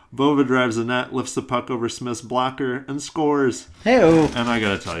Tarasenko. Bova drives the net, lifts the puck over Smith's blocker, and scores. Hey-o. And I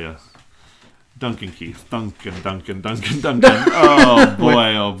gotta tell you, Duncan Keith. Duncan. Oh,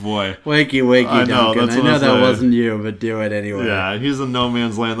 boy, oh, boy. Wakey, I know, Duncan. that's I what know I'm that saying. wasn't you, but do it anyway. Yeah, he's in no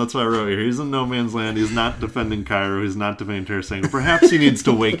man's land. That's what I wrote here. He's in no man's land. He's not defending Cairo. He's not defending Tarasenko. Perhaps he needs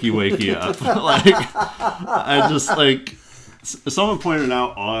to wakey up. I just, someone pointed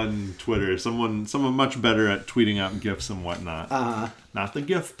out on Twitter, someone much better at tweeting out GIFs and whatnot. Not the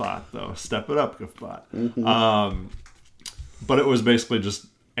GIF bot, though. Step it up, GIF bot. Mm-hmm. But it was basically just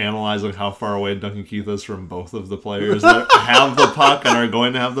analyzing how far away Duncan Keith is from both of the players that have the puck and are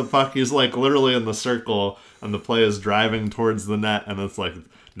going to have the puck. He's literally in the circle, and the play is driving towards the net, and it's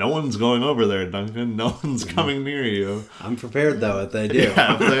no one's going over there, Duncan. No one's coming near you. I'm prepared, though, if they do.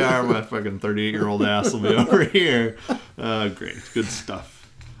 Yeah, if they are, my fucking 38-year-old ass will be over here. Great. Good stuff.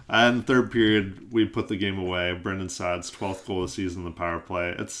 And third period, we put the game away. Brendan Saad's 12th goal of the season in the power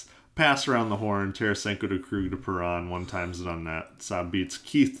play. It's pass around the horn. Tarasenko to Krug to Perron. One times it on net. Saad beats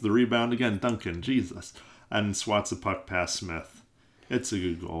Keith to the rebound again. Duncan, Jesus. And swats the puck past Smith. It's a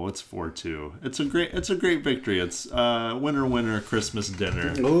good goal. It's 4-2. It's a great victory. It's winner Christmas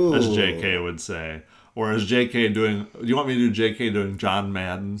dinner, Ooh. as JK would say. Or as JK doing... Do you want me to do JK doing John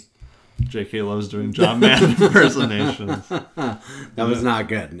Madden? JK loves doing John Madden impersonations. That was not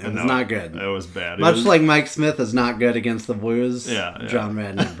good. It was not good. It was bad. Much like Mike Smith is not good against the Blues. Yeah. John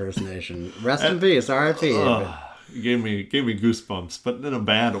Madden impersonation. Rest in peace. R.I.P. It gave me goosebumps, but in a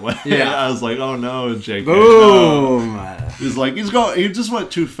bad way. Yeah. I was like, oh no, JK. Boom. No. He's like, he just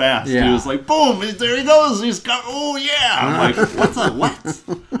went too fast. Yeah. He was like, boom, there he goes. He's got, oh yeah. I'm like, what's that? What?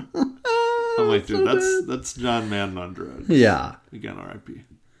 I'm like, dude, that's John Madden on drugs. Yeah. Again, R.I.P.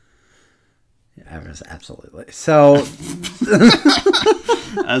 Absolutely. So,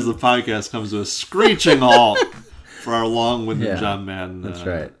 As the podcast comes to a screeching halt for our long-winded John Madden that's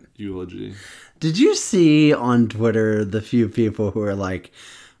right. eulogy. Did you see on Twitter the few people who are like,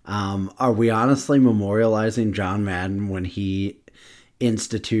 are we honestly memorializing John Madden when he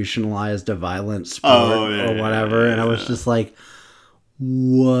institutionalized a violent sport or whatever? And I was just like,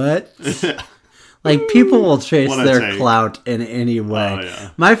 what? Like, people will chase their clout in any way. Oh, yeah.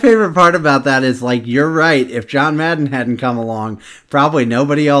 My favorite part about that is, you're right. If John Madden hadn't come along, probably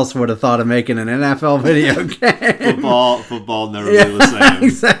nobody else would have thought of making an NFL video game. Football never be the same.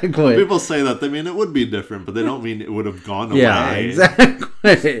 Exactly. People say that. They mean it would be different, but they don't mean it would have gone away. Yeah,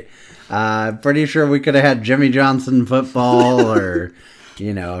 exactly. Pretty sure we could have had Jimmy Johnson football or...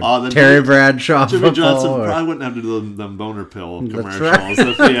 Terry Bradshaw Jimmy football. Johnson probably wouldn't have to do them boner pill commercials. Right.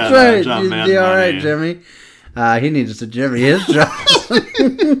 If he had right. John You'd Madden be all right, money. Jimmy. He needs to Jimmy his job.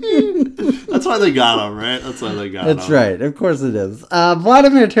 That's why they got him, right? That's why they got him. That's right. Of course it is.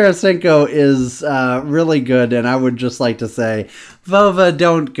 Vladimir Tarasenko is really good, and I would just like to say, Vova,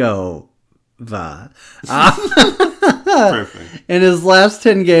 don't go. Va. Perfect. In his last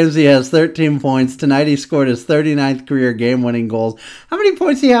 10 games, he has 13 points. Tonight, he scored his 39th career game-winning goals. How many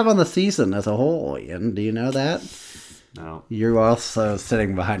points do you have on the season as a whole, Ian? Do you know that? No. You're also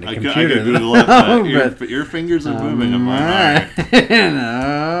sitting behind a computer. I could Google it, but your fingers are moving on mine.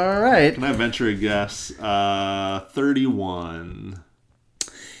 All right. Can I venture a guess? 31.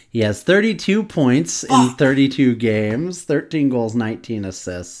 He has 32 points in 32 games, 13 goals, 19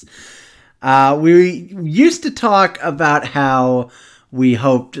 assists. We used to talk about how we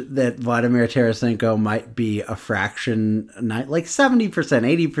hoped that Vladimir Tarasenko might be a fraction, like 70%,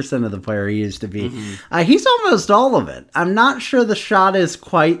 80% of the player he used to be. Mm-hmm. He's almost all of it. I'm not sure the shot is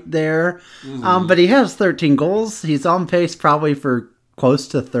quite there, but he has 13 goals. He's on pace probably for close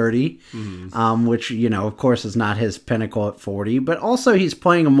to 30, which, of course, is not his pinnacle at 40. But also he's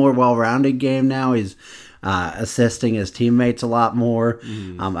playing a more well-rounded game now. He's assisting his teammates a lot more.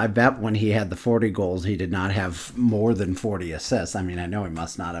 I bet when he had the 40 goals, he did not have more than 40 assists. I mean, I know he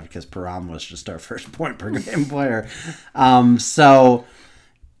must not have because Perron was just our first point per game player. I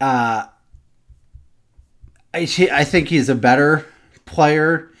think he's a better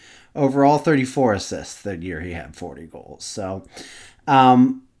player overall. 34 assists that year he had 40 goals. So,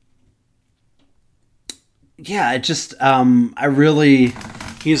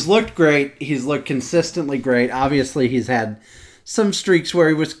 he's looked great. He's looked consistently great. Obviously, he's had some streaks where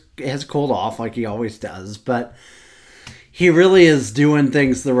he has cooled off like he always does, but he really is doing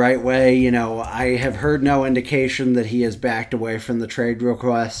things the right way. I have heard no indication that he has backed away from the trade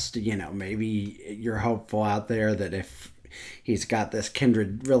request. Maybe you're hopeful out there that if he's got this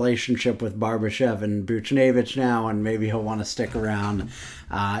kindred relationship with Barbashev and Buchnevich now, and maybe he'll want to stick around.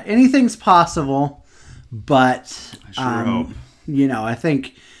 Anything's possible, but I sure hope. I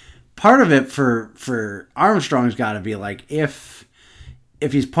think part of it for Armstrong's got to be like, if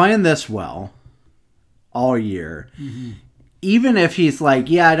he's playing this well all year, even if he's like,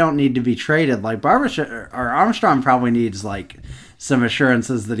 yeah, I don't need to be traded, like or Armstrong probably needs like some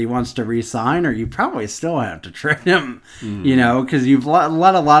assurances that he wants to re-sign, or you probably still have to trade him, you know, because you've let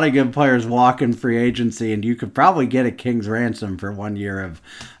a lot of good players walk in free agency, and you could probably get a king's ransom for 1 year of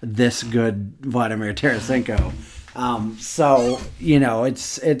this good Vladimir Tarasenko. So, you know,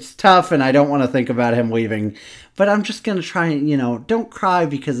 it's tough, and I don't want to think about him leaving, but I'm just going to try and, you know, don't cry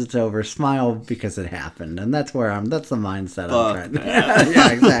because it's over, smile because it happened. And that's the mindset I'm trying.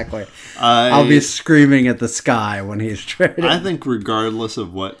 Yeah, exactly. I'll be screaming at the sky when he's traded. I think regardless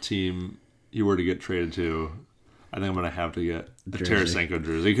of what team you were to get traded to, I think I'm going to have to get a Tarasenko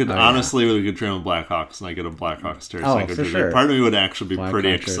jersey. We could trade him Blackhawks, and I get a Blackhawks Tarasenko jersey. Sure. Part of me would actually be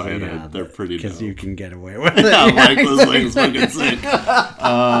pretty excited. Yeah, they're pretty dope. Because you can get away with it. Yeah, like those things fucking sick.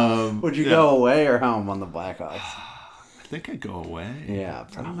 Would you go away or home on the Blackhawks? I think I'd go away. Yeah,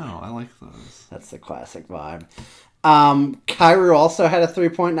 I don't know. I like those. That's the classic vibe. Kyrou also had a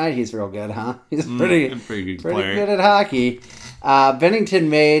 3-point night. He's real good, huh? He's pretty good at hockey. Bennington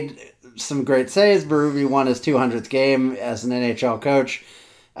made some great saves. Berube won his 200th game as an NHL coach.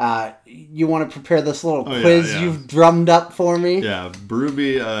 You want to prepare this little quiz you've drummed up for me? Yeah,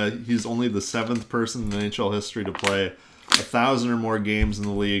 Berube, he's only the 7th person in NHL history to play 1,000 or more games in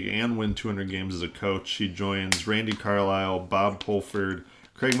the league and win 200 games as a coach. He joins Randy Carlyle, Bob Pulford,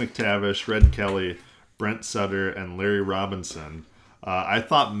 Craig McTavish, Red Kelly, Brent Sutter, and Larry Robinson. I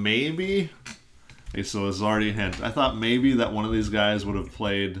thought maybe... Okay, so it's already a hint. I thought maybe that one of these guys would have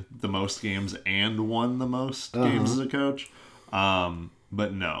played the most games and won the most games as a coach.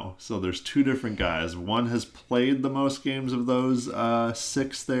 But no. So there's 2 different guys. One has played the most games of those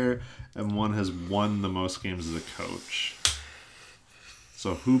 6 there, and one has won the most games as a coach.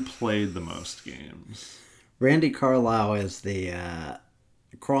 So who played the most games? Randy Carlyle is the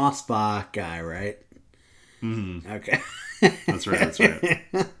crossbar guy, right? Mm-hmm. Okay. That's right.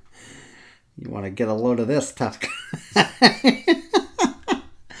 You want to get a load of this tough guy.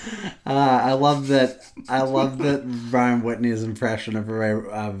 I love that Brian Whitney's impression of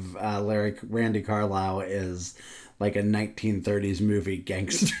Randy Carlyle is like a 1930s movie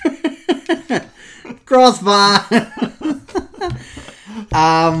gangster. Crossbar.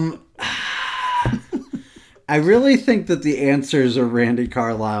 I really think that the answers are Randy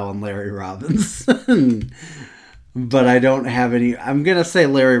Carlyle and Larry Robinson. But I don't have any... I'm going to say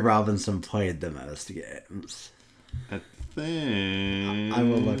Larry Robinson played the most games. I think... I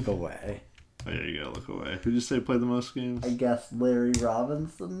will look away. Oh, yeah, you gotta look away. Who did you say played the most games? I guess Larry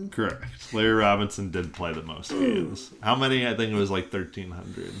Robinson? Correct. Larry Robinson did play the most games. How many? I think it was like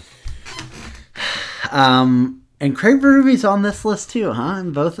 1,300. And Craig Berube's on this list too, huh?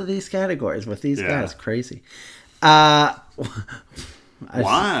 In both of these categories with these guys. Crazy. Wild.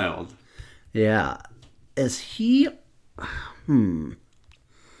 Yeah. Is he...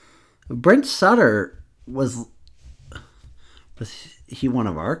 Brent Sutter was he one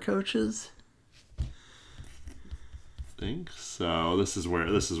of our coaches? I think so. This is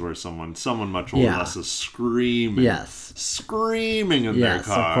where someone much older than us is screaming. Yes. Screaming in their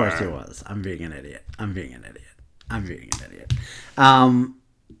car. Yes, of course he was. I'm being an idiot.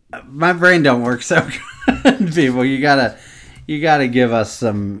 My brain don't work so good, people. You gotta give us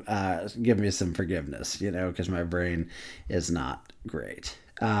some, give me some forgiveness, because my brain is not great.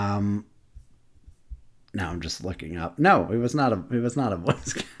 Now I'm just looking up. No, it was not a Boy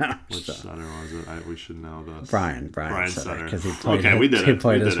Scout. Which Sutter was it? We should know this. Brian Sutter, because he played. He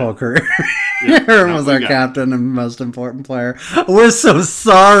played his whole career. And was our captain and most important player. We're so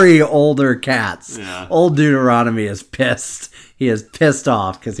sorry, older cats. Yeah. Old Deuteronomy is pissed. He is pissed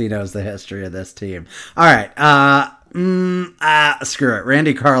off because he knows the history of this team. All right. Screw it.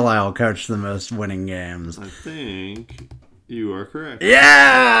 Randy Carlyle coached the most winning games. I think you are correct.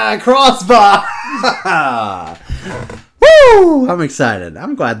 Yeah! Crossbar! Woo! I'm excited.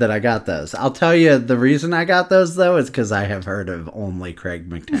 I'm glad that I got those. I'll tell you the reason I got those, though, is because I have heard of only Craig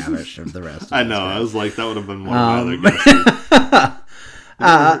McTavish of the rest of I know. Guys. I was like, that would have been one of my other guesses.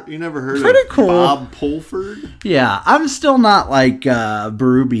 You never heard of cool. Bob Pulford? Yeah. I'm still not like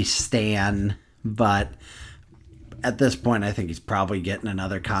Berube Stan, but at this point, I think he's probably getting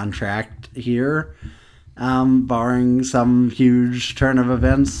another contract here. Barring some huge turn of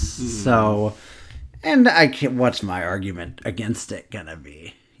events. So, and what's my argument against it gonna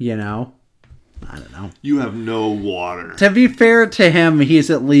be? I don't know. You have no water. To be fair to him, he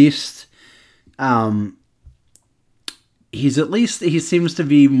seems to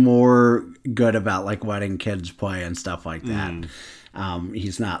be more good about like letting kids play and stuff like that.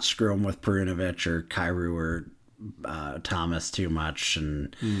 He's not screwing with Perunovich or Kyrou or Thomas too much,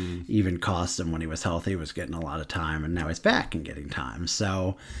 and even cost him when he was healthy. He was getting a lot of time, and now he's back and getting time.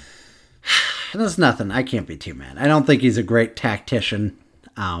 So there's nothing. I can't be too mad. I don't think he's a great tactician,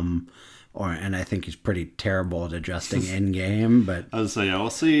 and I think he's pretty terrible at adjusting in game. But I would say, yeah, we'll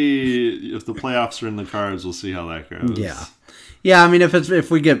see if the playoffs are in the cards. We'll see how that goes. Yeah. I mean, if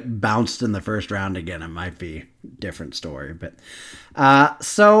we get bounced in the first round again, it might be a different story. But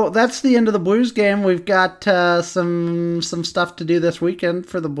so that's the end of the Blues game. We've got some stuff to do this weekend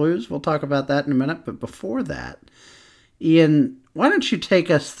for the Blues. We'll talk about that in a minute. But before that, Ian, why don't you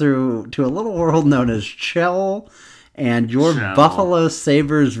take us through to a little world known as Chell and your Buffalo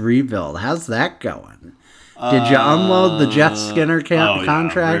Sabres rebuild? How's that going? Did you unload the Jeff Skinner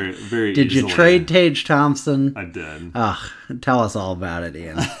contract? Yeah, very Did easily. you trade Tage Thompson? I did. Tell us all about it,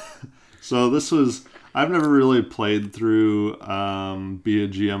 Ian. So this was... I've never really played through be a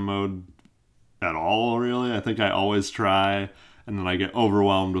GM mode at all, really. I think I always try, and then I get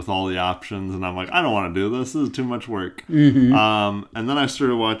overwhelmed with all the options, and I'm like, I don't want to do this. This is too much work. And then I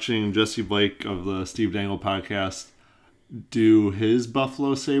started watching Jesse Blake of the Steve Dangle podcast do his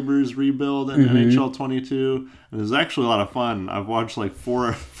Buffalo Sabres rebuild in NHL 22, and it was actually a lot of fun. I've watched like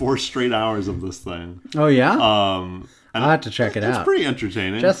four straight hours of this thing. Oh, yeah? And I'll have to check it out. It's pretty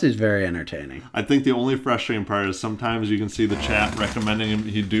entertaining. Jesse's very entertaining. I think the only frustrating part is sometimes you can see the chat recommending him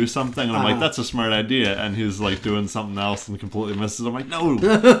he do something, and I'm like, that's a smart idea, and he's like doing something else and completely misses. I'm like, no,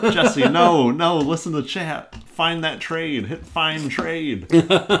 Jesse, no, listen to the chat. Find that trade. Hit find trade.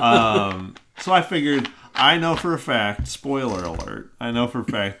 So I figured, I know for a fact, spoiler alert, I know for a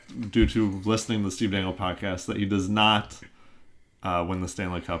fact, due to listening to the Steve Dangle podcast, that he does not win the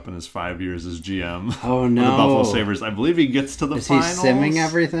Stanley Cup in his 5 years as GM. Oh, no. The Buffalo Sabres. I believe he gets to the finals. Is he simming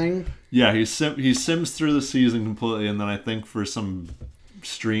everything? Yeah, he sims through the season completely, and then I think for some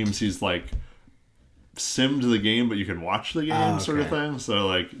streams he's like simmed the game, but you can watch the game sort of thing. So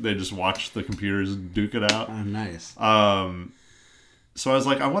like they just watch the computers duke it out. Oh, nice. So I was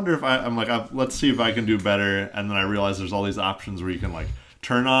like, I wonder if I'm like, let's see if I can do better. And then I realized there's all these options where you can like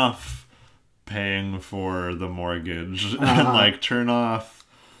turn off paying for the mortgage and like turn off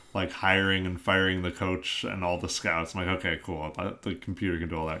like hiring and firing the coach and all the scouts. I'm like, okay, cool. The computer can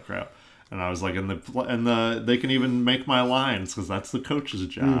do all that crap. And I was like, they can even make my lines because that's the coach's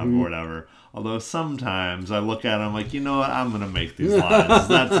job or whatever. Although sometimes I look at them like, you know what, I'm gonna make these lines.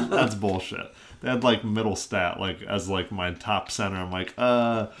 That's bullshit. They had like middle stat like as like my top center. I'm like,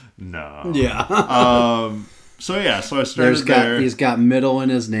 no. Yeah. So I started there. He's got middle in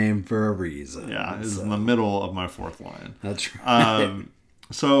his name for a reason. Yeah, he's in the middle of my fourth line. That's right.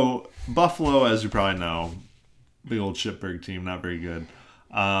 So Buffalo, as you probably know, big old shitberg team, not very good.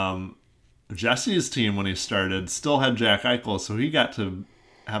 Jesse's team when he started still had Jack Eichel, so he got to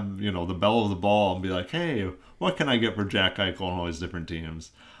have the bell of the ball and be like, hey, what can I get for Jack Eichel on all these different teams?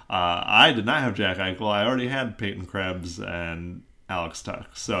 I did not have Jack Eichel. I already had Peyton Krebs and Alex Tuch.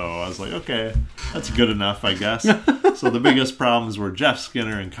 So I was like, okay, that's good enough, I guess. So the biggest problems were Jeff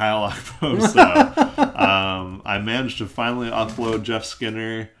Skinner and Kyle Okpo. So I managed to finally offload Jeff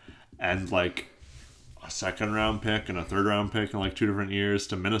Skinner and like a second round pick and a third round pick in like 2 different years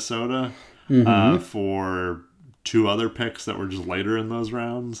to Minnesota for 2 other picks that were just later in those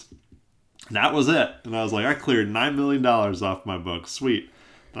rounds. And that was it. And I was like, I cleared $9 million off my books. Sweet.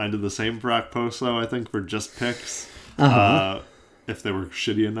 And I did the same for Okposo, I think, for just picks. If they were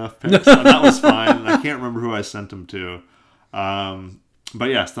shitty enough picks. And that was fine. And I can't remember who I sent them to. But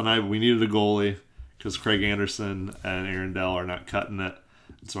yes, then we needed a goalie because Craig Anderson and Aaron Dell are not cutting it.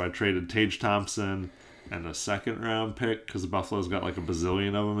 And so I traded Tage Thompson and a second round pick because the Buffalo's got like a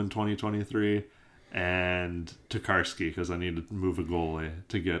bazillion of them in 2023. And Tokarski because I needed to move a goalie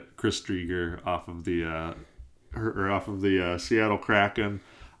to get Chris Drieger off of the Seattle Kraken.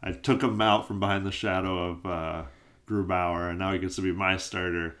 I took him out from behind the shadow of Grubauer, and now he gets to be my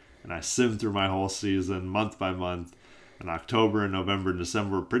starter. And I simmed through my whole season month by month. And October and November and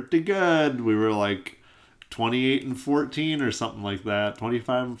December were pretty good. We were like 28-14 or something like that.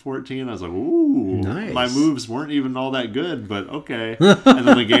 25-14. I was like, ooh, nice. My moves weren't even all that good, but okay. And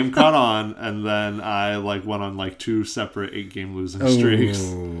then the game caught on, and then I like went on like 2 separate 8-game losing streaks,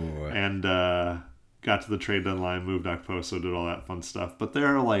 and got to the trade deadline, moved Okposo, did all that fun stuff. But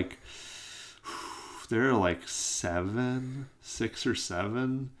there are like 6 or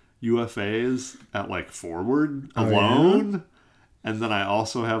 7 UFAs at like forward alone. Yeah? And then I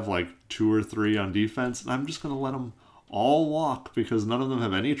also have like 2 or 3 on defense, and I'm just going to let them all walk because none of them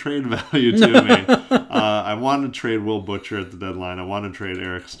have any trade value to me. I wanted to trade Will Butcher at the deadline. I wanted to trade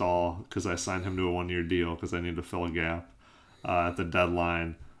Eric Stahl because I signed him to a 1-year deal because I need to fill a gap at the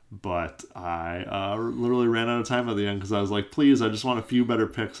deadline. But I literally ran out of time at the end because I was like, please, I just want a few better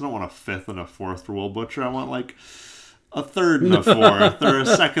picks. I don't want a fifth and a fourth for Will Butcher. I want like a third and a fourth or a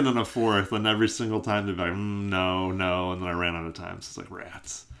second and a fourth. And every single time they'd be like, no. And then I ran out of time. So it's like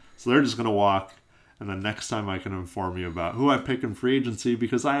rats. So they're just going to walk. And then next time I can inform you about who I pick in free agency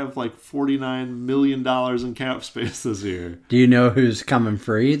because I have like $49 million in cap space this year. Do you know who's coming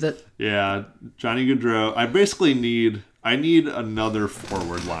free? Yeah, Johnny Gaudreau. I need another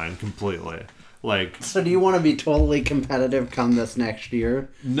forward line completely. Like, so do you want to be totally competitive come this next year?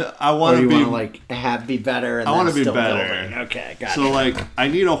 No, I want to be be better. And I want to be still better. Building. Okay, gotcha. So like, I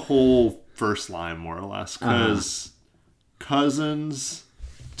need a whole first line more or less because Cousins,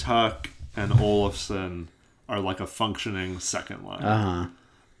 Tuck, and Olofsson are like a functioning second line.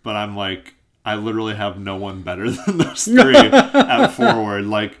 But I'm like, I literally have no one better than those three at forward.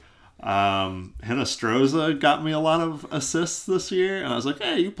 Like, Hinostroza got me a lot of assists this year, and I was like,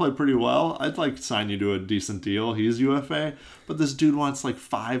 hey, you played pretty well. I'd like to sign you to a decent deal. He's UFA, but this dude wants like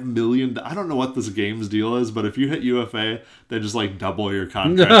 $5 million. I don't know what this game's deal is, but if you hit UFA, they just like double your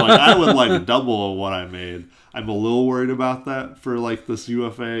contract. Like, I would like double what I made. I'm a little worried about that for like this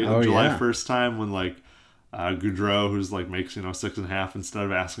UFA July 1st time when like Gaudreau, who's like makes 6.5 instead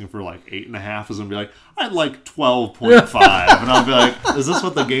of asking for like 8.5, is gonna be like, I'd like 12.5, and I'll be like, is this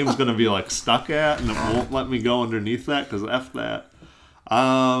what the game's gonna be like stuck at, and it won't let me go underneath that because f that.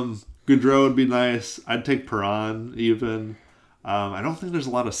 Gaudreau would be nice. I'd take Perron even. I don't think there's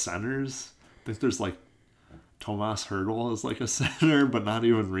a lot of centers. I think there's like Tomas Hertl is like a center, but not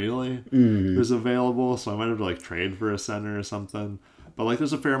even really who's available. So I might have to like trade for a center or something. But like,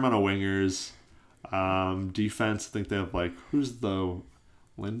 there's a fair amount of wingers. Defense, I think they have like, who's the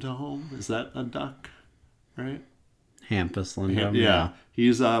Lindholm? Is that a Duck? Right? Hampus Lindholm. Yeah,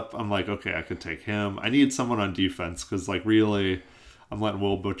 he's up. I'm like, okay, I could take him. I need someone on defense because like really, I'm letting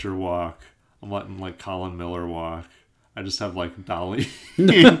Will Butcher walk. I'm letting like Colin Miller walk. I just have like Dolly.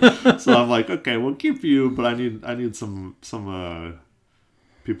 So I'm like, okay, we'll keep you, but I need some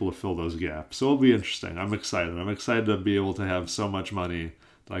people to fill those gaps. So it'll be interesting. I'm excited. I'm excited to be able to have so much money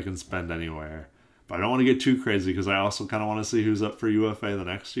that I can spend anywhere. But I don't want to get too crazy because I also kind of want to see who's up for UFA the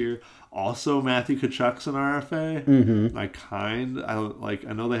next year. Also, Matthew Tkachuk's an RFA.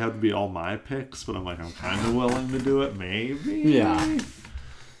 I know they have to be all my picks, but I'm kind of willing to do it. Maybe. Yeah.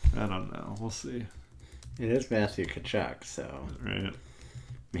 I don't know. We'll see. It is Matthew Tkachuk, so. Right.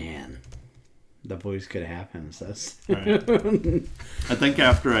 Man, the boys could have him. So. Right. I think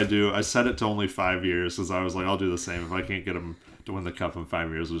after I set it to only 5 years because I was like, I'll do the same. If I can't get him to win the cup in 5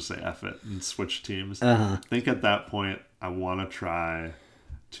 years, we'll just say F it and switch teams. I think at that point I want to try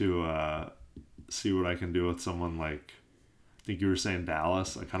to see what I can do with someone like, I think you were saying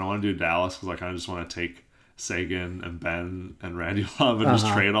Dallas. I kind of want to do Dallas because I kind of just want to take Sagan and Ben and Radulov and just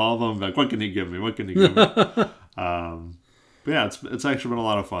trade all of them. Like, what can he give me? What can he give me? But yeah, it's actually been a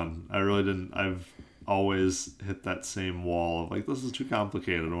lot of fun. I've always hit that same wall of like, this is too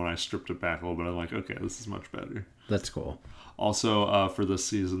complicated. And when I stripped it back a little bit, I'm like, okay, this is much better. That's cool. Also, for this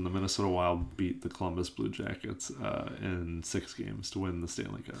season, the Minnesota Wild beat the Columbus Blue Jackets in 6 games to win the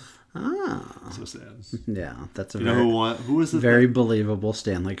Stanley Cup. So sad. Yeah, that's who won? Who was the very believable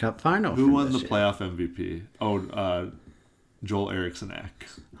Stanley Cup final? Who won the playoff MVP? Oh, Joel Eriksson-Ek.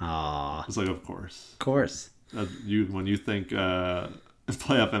 Ah, it's like, of course. When you think playoff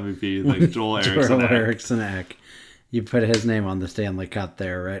MVP, like Joel Eriksson-Ek. You put his name on the Stanley Cup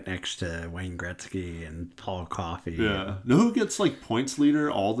there, right next to Wayne Gretzky and Paul Coffey. Yeah. Know who gets like points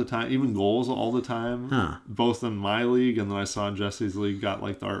leader all the time, even goals all the time? Both in my league and then I saw in Jesse's league, got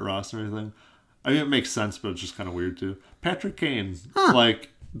like the Art Ross and everything. I mean, it makes sense, but it's just kind of weird too. Patrick Kane. Like,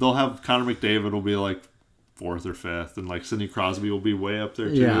 they'll have Connor McDavid will be like 4th or 5th, and like Sidney Crosby will be way up there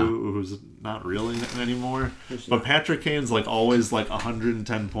too, who's not really anymore. But Patrick Kane's like always like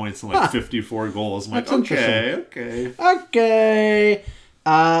 110 points and like 54 goals. I'm like, okay.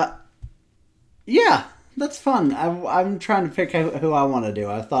 Yeah, that's fun. I'm trying to pick who I want to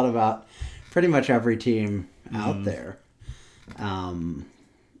do. I've thought about pretty much every team out there.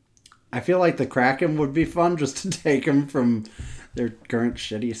 I feel like the Kraken would be fun just to take them from their current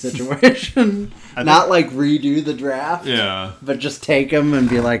shitty situation. Not like redo the draft. Yeah. But just take them and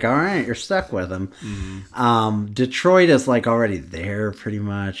be like, all right, you're stuck with them. Detroit is like already there pretty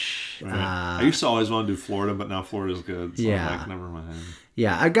much. Right. I used to always want to do Florida, but now Florida's good. So I'm like, never mind.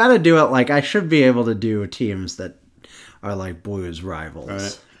 Yeah, I got to do it. Like, I should be able to do teams that are like Blues rivals.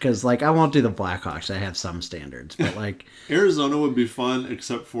 Right. Because, like, I won't do the Blackhawks. I have some standards. But, like... Arizona would be fun,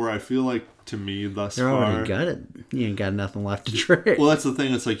 except for, I feel like, to me, thus they're far... They're already gutted. You ain't got nothing left to trade. Well, that's the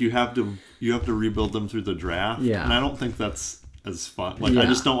thing. It's like you have to rebuild them through the draft. Yeah. And I don't think that's as fun. Like, I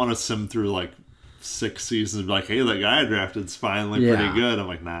just don't want to sim through, like, 6 seasons and be like, hey, that guy I drafted's finally pretty good. I'm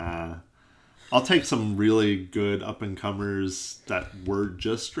like, nah. I'll take some really good up-and-comers that were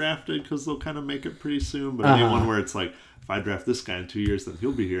just drafted because they'll kind of make it pretty soon. But anyone where it's like, if I draft this guy in 2 years, then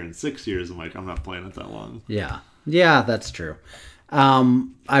he'll be here in 6 years. I'm like, I'm not playing it that long. Yeah. Yeah, that's true.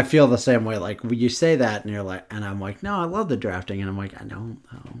 I feel the same way. Like, you say that and you're like, and I'm like, no, I love the drafting. And I'm like, I don't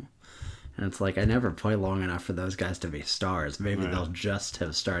know. And it's like, I never play long enough for those guys to be stars. Maybe they'll just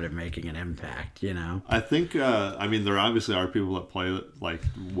have started making an impact, you know? I think, I mean, there obviously are people that play, like,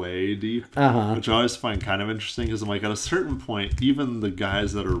 way deep, which I always find kind of interesting because I'm like, at a certain point, even the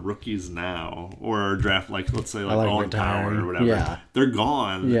guys that are rookies now or are draft, like, let's say, like Owen Power or whatever, they're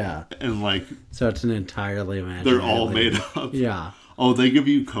gone. Yeah. And, like... So it's an entirely imaginary they're all made up. Yeah. Oh, they give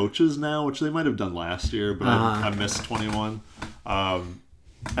you coaches now, which they might have done last year, but I missed 21.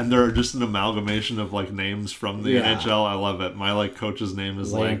 And they're just an amalgamation of, like, names from the NHL. I love it. My, like, coach's name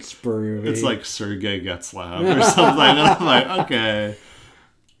is, Lance Berube. It's like Sergei Getzlav or something. And I'm like, okay.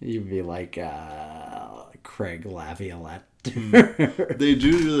 You'd be like Craig Laviolette. They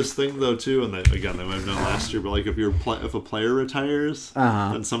do this thing, though, too, and they might have done last year, but, like, if a player retires,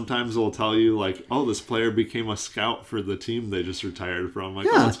 then sometimes they'll tell you, like, oh, this player became a scout for the team they just retired from. Like,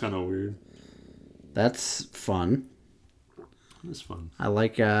 oh, that's kind of weird. That's fun. It's fun. I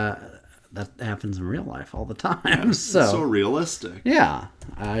like that happens in real life all the time. Yeah, it's so realistic. Yeah.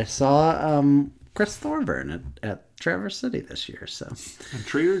 I saw Chris Thorburn at Traverse City this year. So and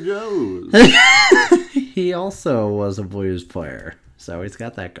Trader Joe's. He also was a Blues player. So he's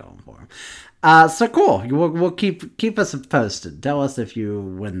got that going for him. So cool. We'll keep us posted. Tell us if you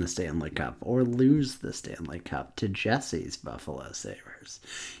win the Stanley Cup or lose the Stanley Cup to Jesse's Buffalo Sabres.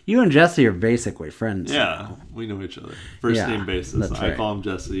 You and Jesse are basically friends. Yeah, now. We know each other. First name basis. I call him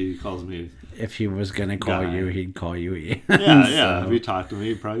Jesse. He calls me. If he was going to call you, he'd call you Ian. Yeah. If he talked to me,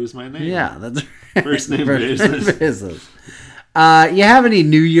 he'd probably use my name. Yeah, that's right. First name basis. You have any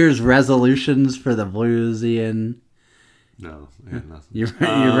New Year's resolutions for the Blues, Ian? No, I had nothing. You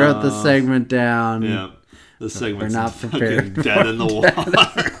wrote the segment down. Yeah, the segment's not prepared. Dead in the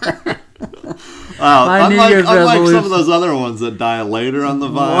water. Unlike some of those other ones that die later on the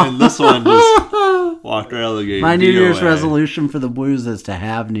vine, this one just walked right out of the gate. My New Year's resolution for the Blues is to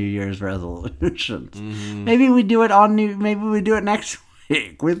have New Year's resolutions. Mm-hmm. Maybe we do it next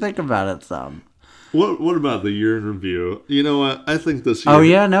week. We think about it some. What about the year in review? You know what? I think this year... Oh,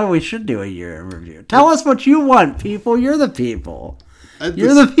 yeah? No, we should do a year in review. Tell us what you want, people. You're the people.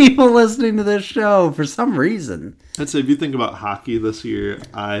 You're the people listening to this show for some reason. I'd say if you think about hockey this year,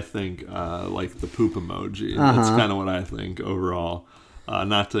 I think like the poop emoji. That's kind of what I think overall.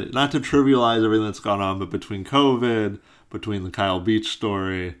 Not to trivialize everything that's gone on, but between COVID, between the Kyle Beach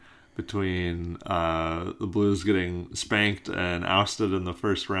story... between the Blues getting spanked and ousted in the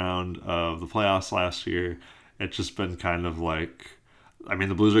first round of the playoffs last year, it's just been kind of like, I mean,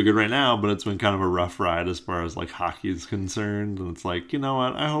 the Blues are good right now, but it's been kind of a rough ride as far as like hockey is concerned. And it's like, you know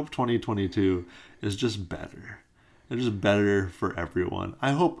what? I hope 2022 is just better. It's just better for everyone.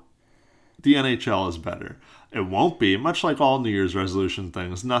 I hope the NHL is better. It won't be, much like all New Year's resolution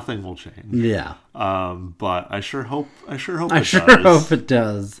things. Nothing will change. Yeah. But I sure hope. I sure hope it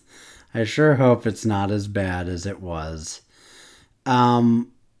does. I sure hope it's not as bad as it was. Yeah,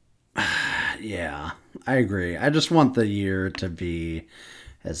 I agree. I just want the year to be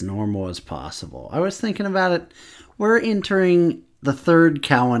as normal as possible. I was thinking about it. We're entering the third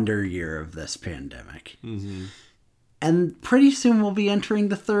calendar year of this pandemic. Mm-hmm. And pretty soon we'll be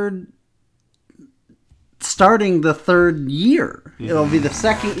entering starting the third year. Mm-hmm. It'll be the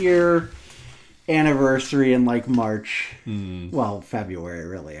second year anniversary in like March. Mm. Well, February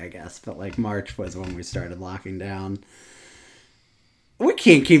really, I guess, but like March was when we started locking down. We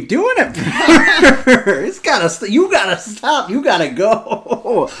can't keep doing it. You gotta stop. You gotta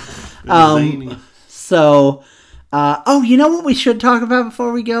go. You know what we should talk about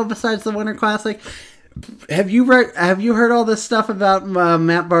before we go? Besides the Winter Classic, have you heard all this stuff about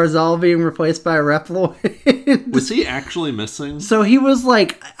Matt Barzal being replaced by Reploid? Was he actually missing? So he was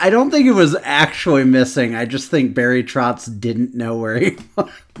like, I don't think he was actually missing. I just think Barry Trotz didn't know where he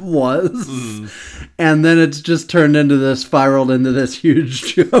was. Mm. And then it's just spiraled into this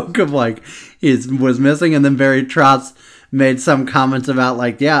huge joke of like, he was missing. And then Barry Trotz made some comments about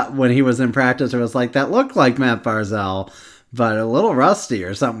like, yeah, when he was in practice, it was like, that looked like Matt Barzal, but a little rusty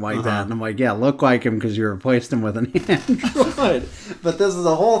or something like that. And I'm like, yeah, look like him because you replaced him with an android. But this is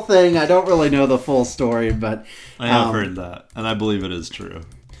a whole thing. I don't really know the full story, but... I have heard that, and I believe it is true.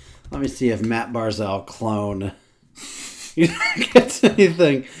 Let me see if Matt Barzal clone gets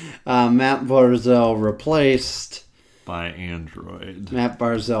anything. Matt Barzal replaced... by Android. Matt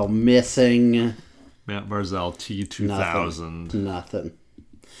Barzell missing. Matt Barzell T2000. Nothing.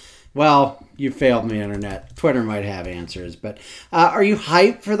 Well, you failed me, Internet. Twitter might have answers, but are you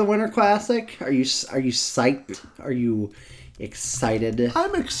hyped for the Winter Classic? Are you psyched? Are you excited?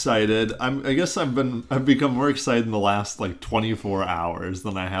 I'm excited. I guess I've become more excited in the last 24 hours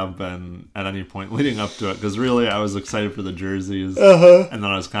than I have been at any point leading up to it. Because really, I was excited for the jerseys, and then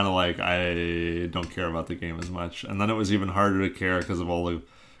I was kind of like, I don't care about the game as much. And then it was even harder to care because of all the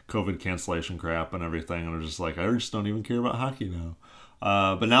COVID cancellation crap and everything. And I was just like, I just don't even care about hockey now.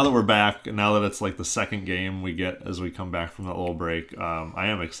 But now that we're back, and now that it's the second game we get as we come back from that little break, I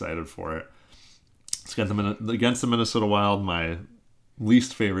am excited for it. It's got against the Minnesota Wild, my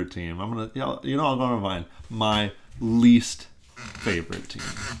least favorite team. I'm gonna, I'll go on mine. My least favorite team.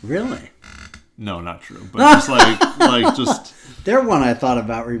 Really? No, not true. But just just they're one I thought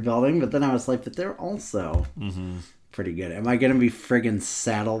about rebuilding, but then I was like, but they're also pretty good. Am I gonna be friggin'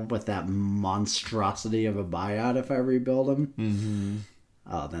 saddled with that monstrosity of a buyout if I rebuild them? Mm-hmm.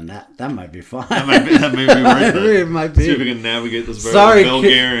 Oh, then that might be fun. That might be worth it. It might be. See if we can navigate this better with Bill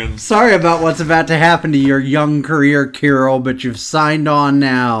Guerin. Sorry about what's about to happen to your young career, Kirill, but you've signed on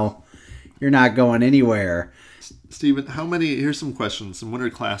now. You're not going anywhere. Steven, here's some questions, some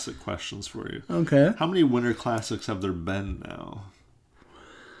Winter Classic questions for you. Okay. How many Winter Classics have there been now?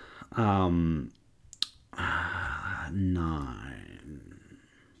 9.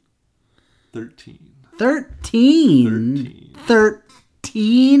 13. 13?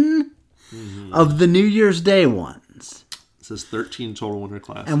 13 of the New Year's Day ones. It says 13 total Winter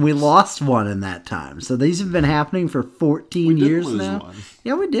Classics. And we lost one in that time. So these have been happening for 14 years now. One.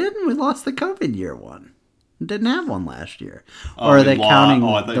 Yeah, we did. And we lost the COVID year one. Didn't have one last year. Or are they counting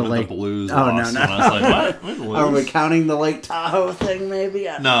the Lake Blues? No. I was like, what? Are we counting the Lake Tahoe thing? Maybe.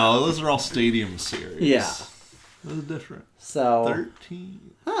 No, those are all stadium series. Yeah, those are different. So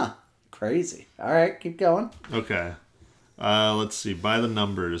 13. Huh? Crazy. All right, keep going. Okay. Let's see. By the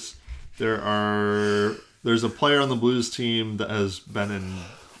numbers, there's a player on the Blues team that has been in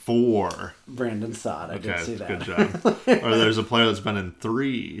 4. Brandon Saad. I did see that. Good job. Or there's a player that's been in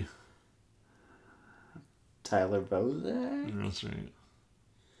 3. Tyler Bozak? That's right.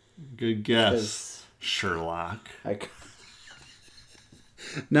 Good guess, Sherlock.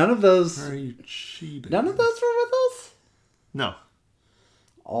 None of those. Are you cheating? None of those were with us? No.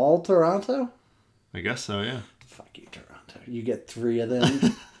 All Toronto? I guess so, yeah. Fuck you, Toronto. You get 3 of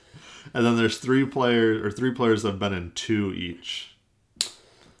them. And then there's 3 players that have been in 2 each.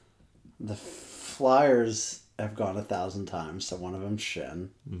 The Flyers have gone 1,000 times, so one of them's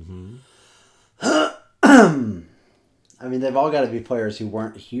Shen. Mm-hmm. I mean, they've all got to be players who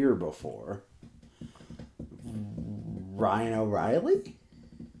weren't here before. Ryan O'Reilly?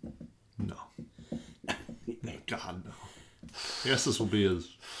 No. God, no. I guess this will be his...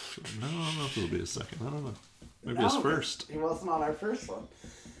 No, I don't know if this will be his second. I don't know. Maybe his first. He wasn't on our first one.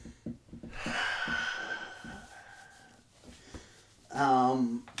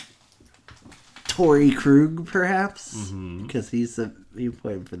 Torrey Krug, perhaps? Because he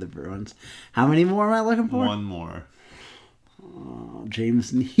played for the Bruins. How many more am I looking for? One more.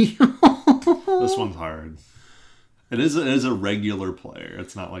 James Neal. This one's hard. It is a regular player.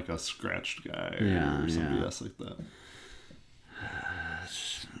 It's not like a scratched guy or somebody else like that.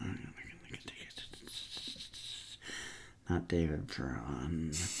 Not David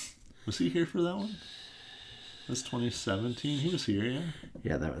Perron. Was he here for that one? That's 2017. He was here, yeah.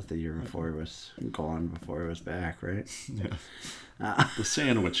 Yeah, that was the year before he was gone, before he was back, right? Yeah. The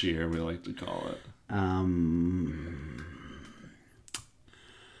sandwich year, we like to call it.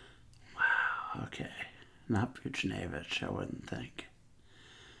 Wow. Okay. Not Buchnevich, I wouldn't think.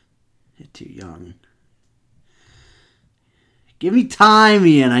 You're too young. Give me time,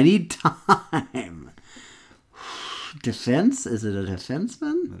 Ian. I need time. Defense? Is it a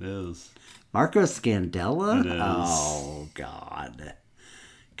defenseman? It is. Marco Scandella? It is. Oh, God.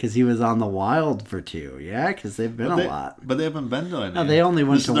 Because he was on the Wild for 2. Yeah, because they've been a lot. But they haven't been to any. No, they only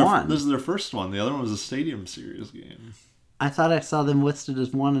went to one. This is their first one. The other one was a Stadium Series game. I thought I saw them listed as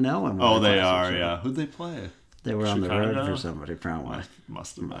 1-0. Oh, they are, yeah. Who'd they play? They were Chicago? on the road for somebody, probably.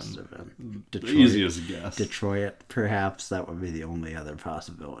 Must have been. Detroit, The easiest guess. Detroit, perhaps. That would be the only other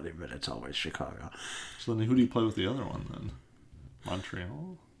possibility, but it's always Chicago. So then who do you play with the other one, then?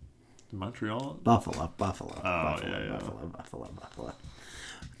 Montreal? Buffalo. Oh, Buffalo.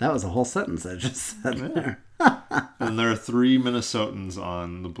 That was a whole sentence I just said there. And there are 3 Minnesotans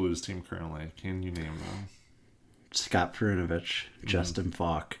on the Blues team currently. Can you name them? Scott Perunovich, Justin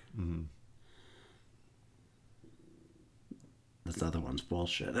Falk. Mm-hmm. This other one's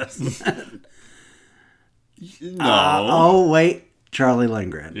bullshit, isn't it? No. Oh, wait. Charlie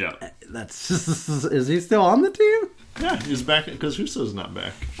Lindgren. Yeah. That's is he still on the team? Yeah, he's back because Husso's not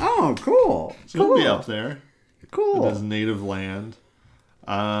back. Oh, cool. So cool. he'll be up there Cool. in his native land.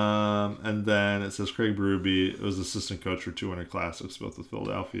 And then it says Craig Berube was assistant coach for 2 Winter Classics, both with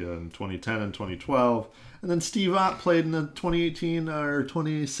Philadelphia in 2010 and 2012. And then Steve Ott played in the 2018 or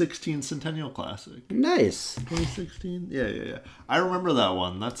 2016 Centennial Classic. Nice. 2016? Yeah. I remember that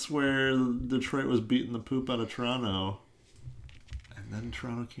one. That's where Detroit was beating the poop out of Toronto. And then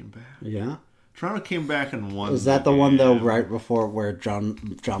Toronto came back. Yeah. Toronto came back and won. Was that the one, though, right before where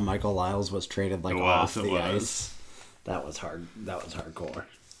John Michael Lyles was traded off the ice? That was hard. That was hardcore.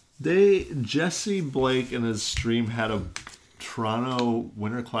 Jesse Blake in his stream had a Toronto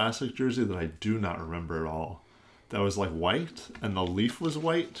Winter Classic jersey that I do not remember at all. That was white, and the leaf was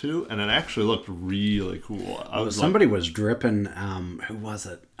white too, and it actually looked really cool. Somebody was dripping. Who was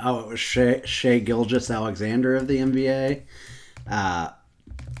it? Oh, it was Shea Gilgeous-Alexander of the NBA,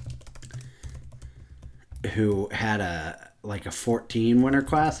 who had a 14 Winter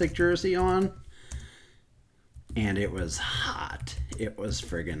Classic jersey on. And it was hot. It was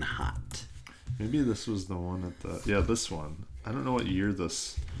friggin' hot. Maybe this was the one at the... Yeah, this one. I don't know what year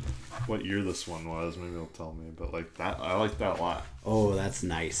this one was. Maybe it'll tell me. But that, I like that a lot. Oh, that's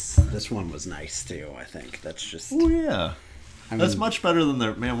nice. This one was nice, too, I think. That's just... Oh, yeah. That's much better than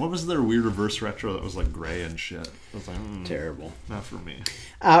their... Man, what was their weird reverse retro that was gray and shit? I was terrible. Not for me.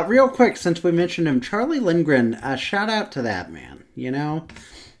 Real quick, since we mentioned him, Charlie Lindgren, shout out to that man.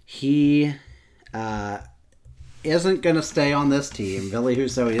 He... isn't going to stay on this team. Billy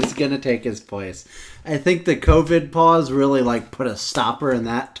Husso is going to take his place. I think the COVID pause really put a stopper in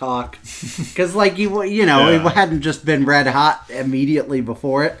that talk. Because he hadn't just been red hot immediately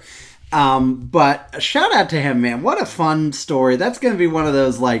before it. But shout out to him, man. What a fun story. That's going to be one of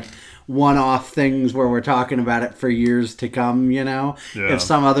those one-off things where we're talking about it for years to come, Yeah. If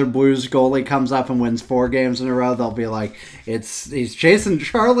some other Blues goalie comes up and wins 4 games in a row, they'll be he's chasing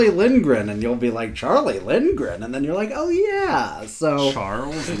Charlie Lindgren, and you'll be Charlie Lindgren, and then you're oh yeah. So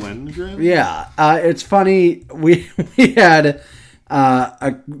Charles Lindgren? Yeah. It's funny, we had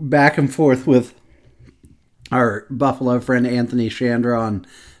a back and forth with our Buffalo friend Anthony Chandra on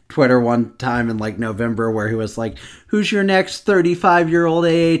Twitter one time in November where he was who's your next 35-year-old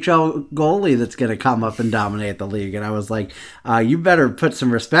AHL goalie that's going to come up and dominate the league? And I was you better put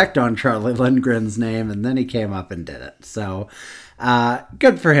some respect on Charlie Lindgren's name. And then he came up and did it. So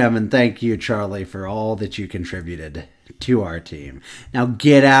good for him. And thank you, Charlie, for all that you contributed to our team. Now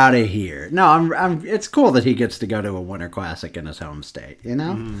get out of here. No, it's cool that he gets to go to a Winter Classic in his home state.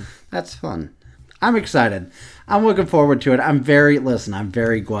 That's fun. I'm excited. I'm looking forward to it. I'm very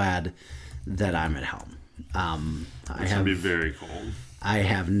glad that I'm at home. It's going to be very cold. I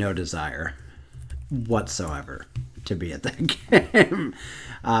have no desire whatsoever to be at that game.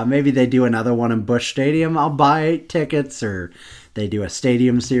 Maybe they do another one in Busch Stadium. I'll buy tickets, or they do a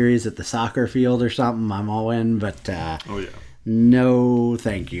stadium series at the soccer field or something. I'm all in, but no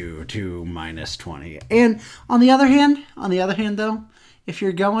thank you to -20. And on the other hand, though, if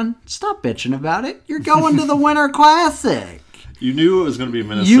you're going, stop bitching about it. You're going to the Winter Classic. You knew it was going to be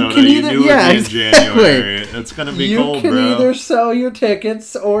Minnesota. You knew it would be in January. It's going to be cold, bro. You can either sell your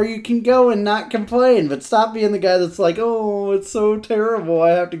tickets or you can go and not complain. But stop being the guy that's oh, it's so terrible. I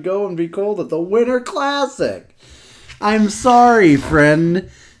have to go and be cold at the Winter Classic. I'm sorry,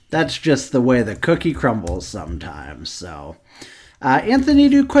 friend. That's just the way the cookie crumbles sometimes. So, Anthony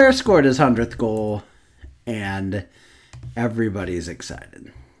Duclair scored his 100th goal, and everybody's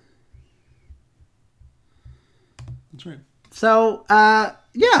excited. That's right. So,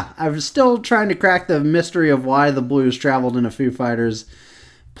 I'm still trying to crack the mystery of why the Blues traveled in a Foo Fighters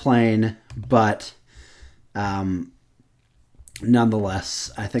plane, but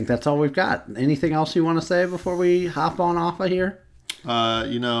nonetheless, I think that's all we've got. Anything else you want to say before we hop on off of here?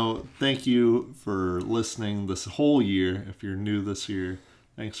 Thank you for listening this whole year. If you're new this year,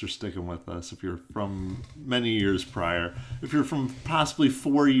 thanks for sticking with us. If you're from many years prior, if you're from possibly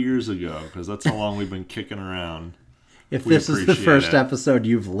 4 years ago, because that's how long we've been kicking around. If this is the first episode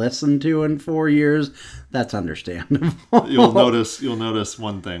you've listened to in 4 years, that's understandable. You'll notice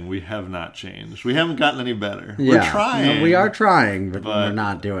one thing. We have not changed. We haven't gotten any better. We're trying. No, we are trying, but we're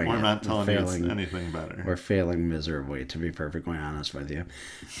not doing it. We're not telling you it's anything better. We're failing miserably, to be perfectly honest with you.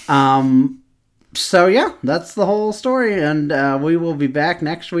 So, yeah, that's the whole story. And we will be back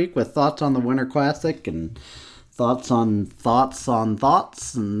next week with thoughts on the Winter Classic and thoughts on thoughts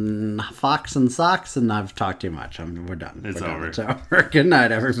and Fox and Socks. And I've talked too much. We're done. It's We're over. Done. It's over. Good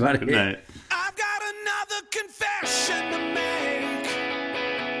night, everybody. Good night.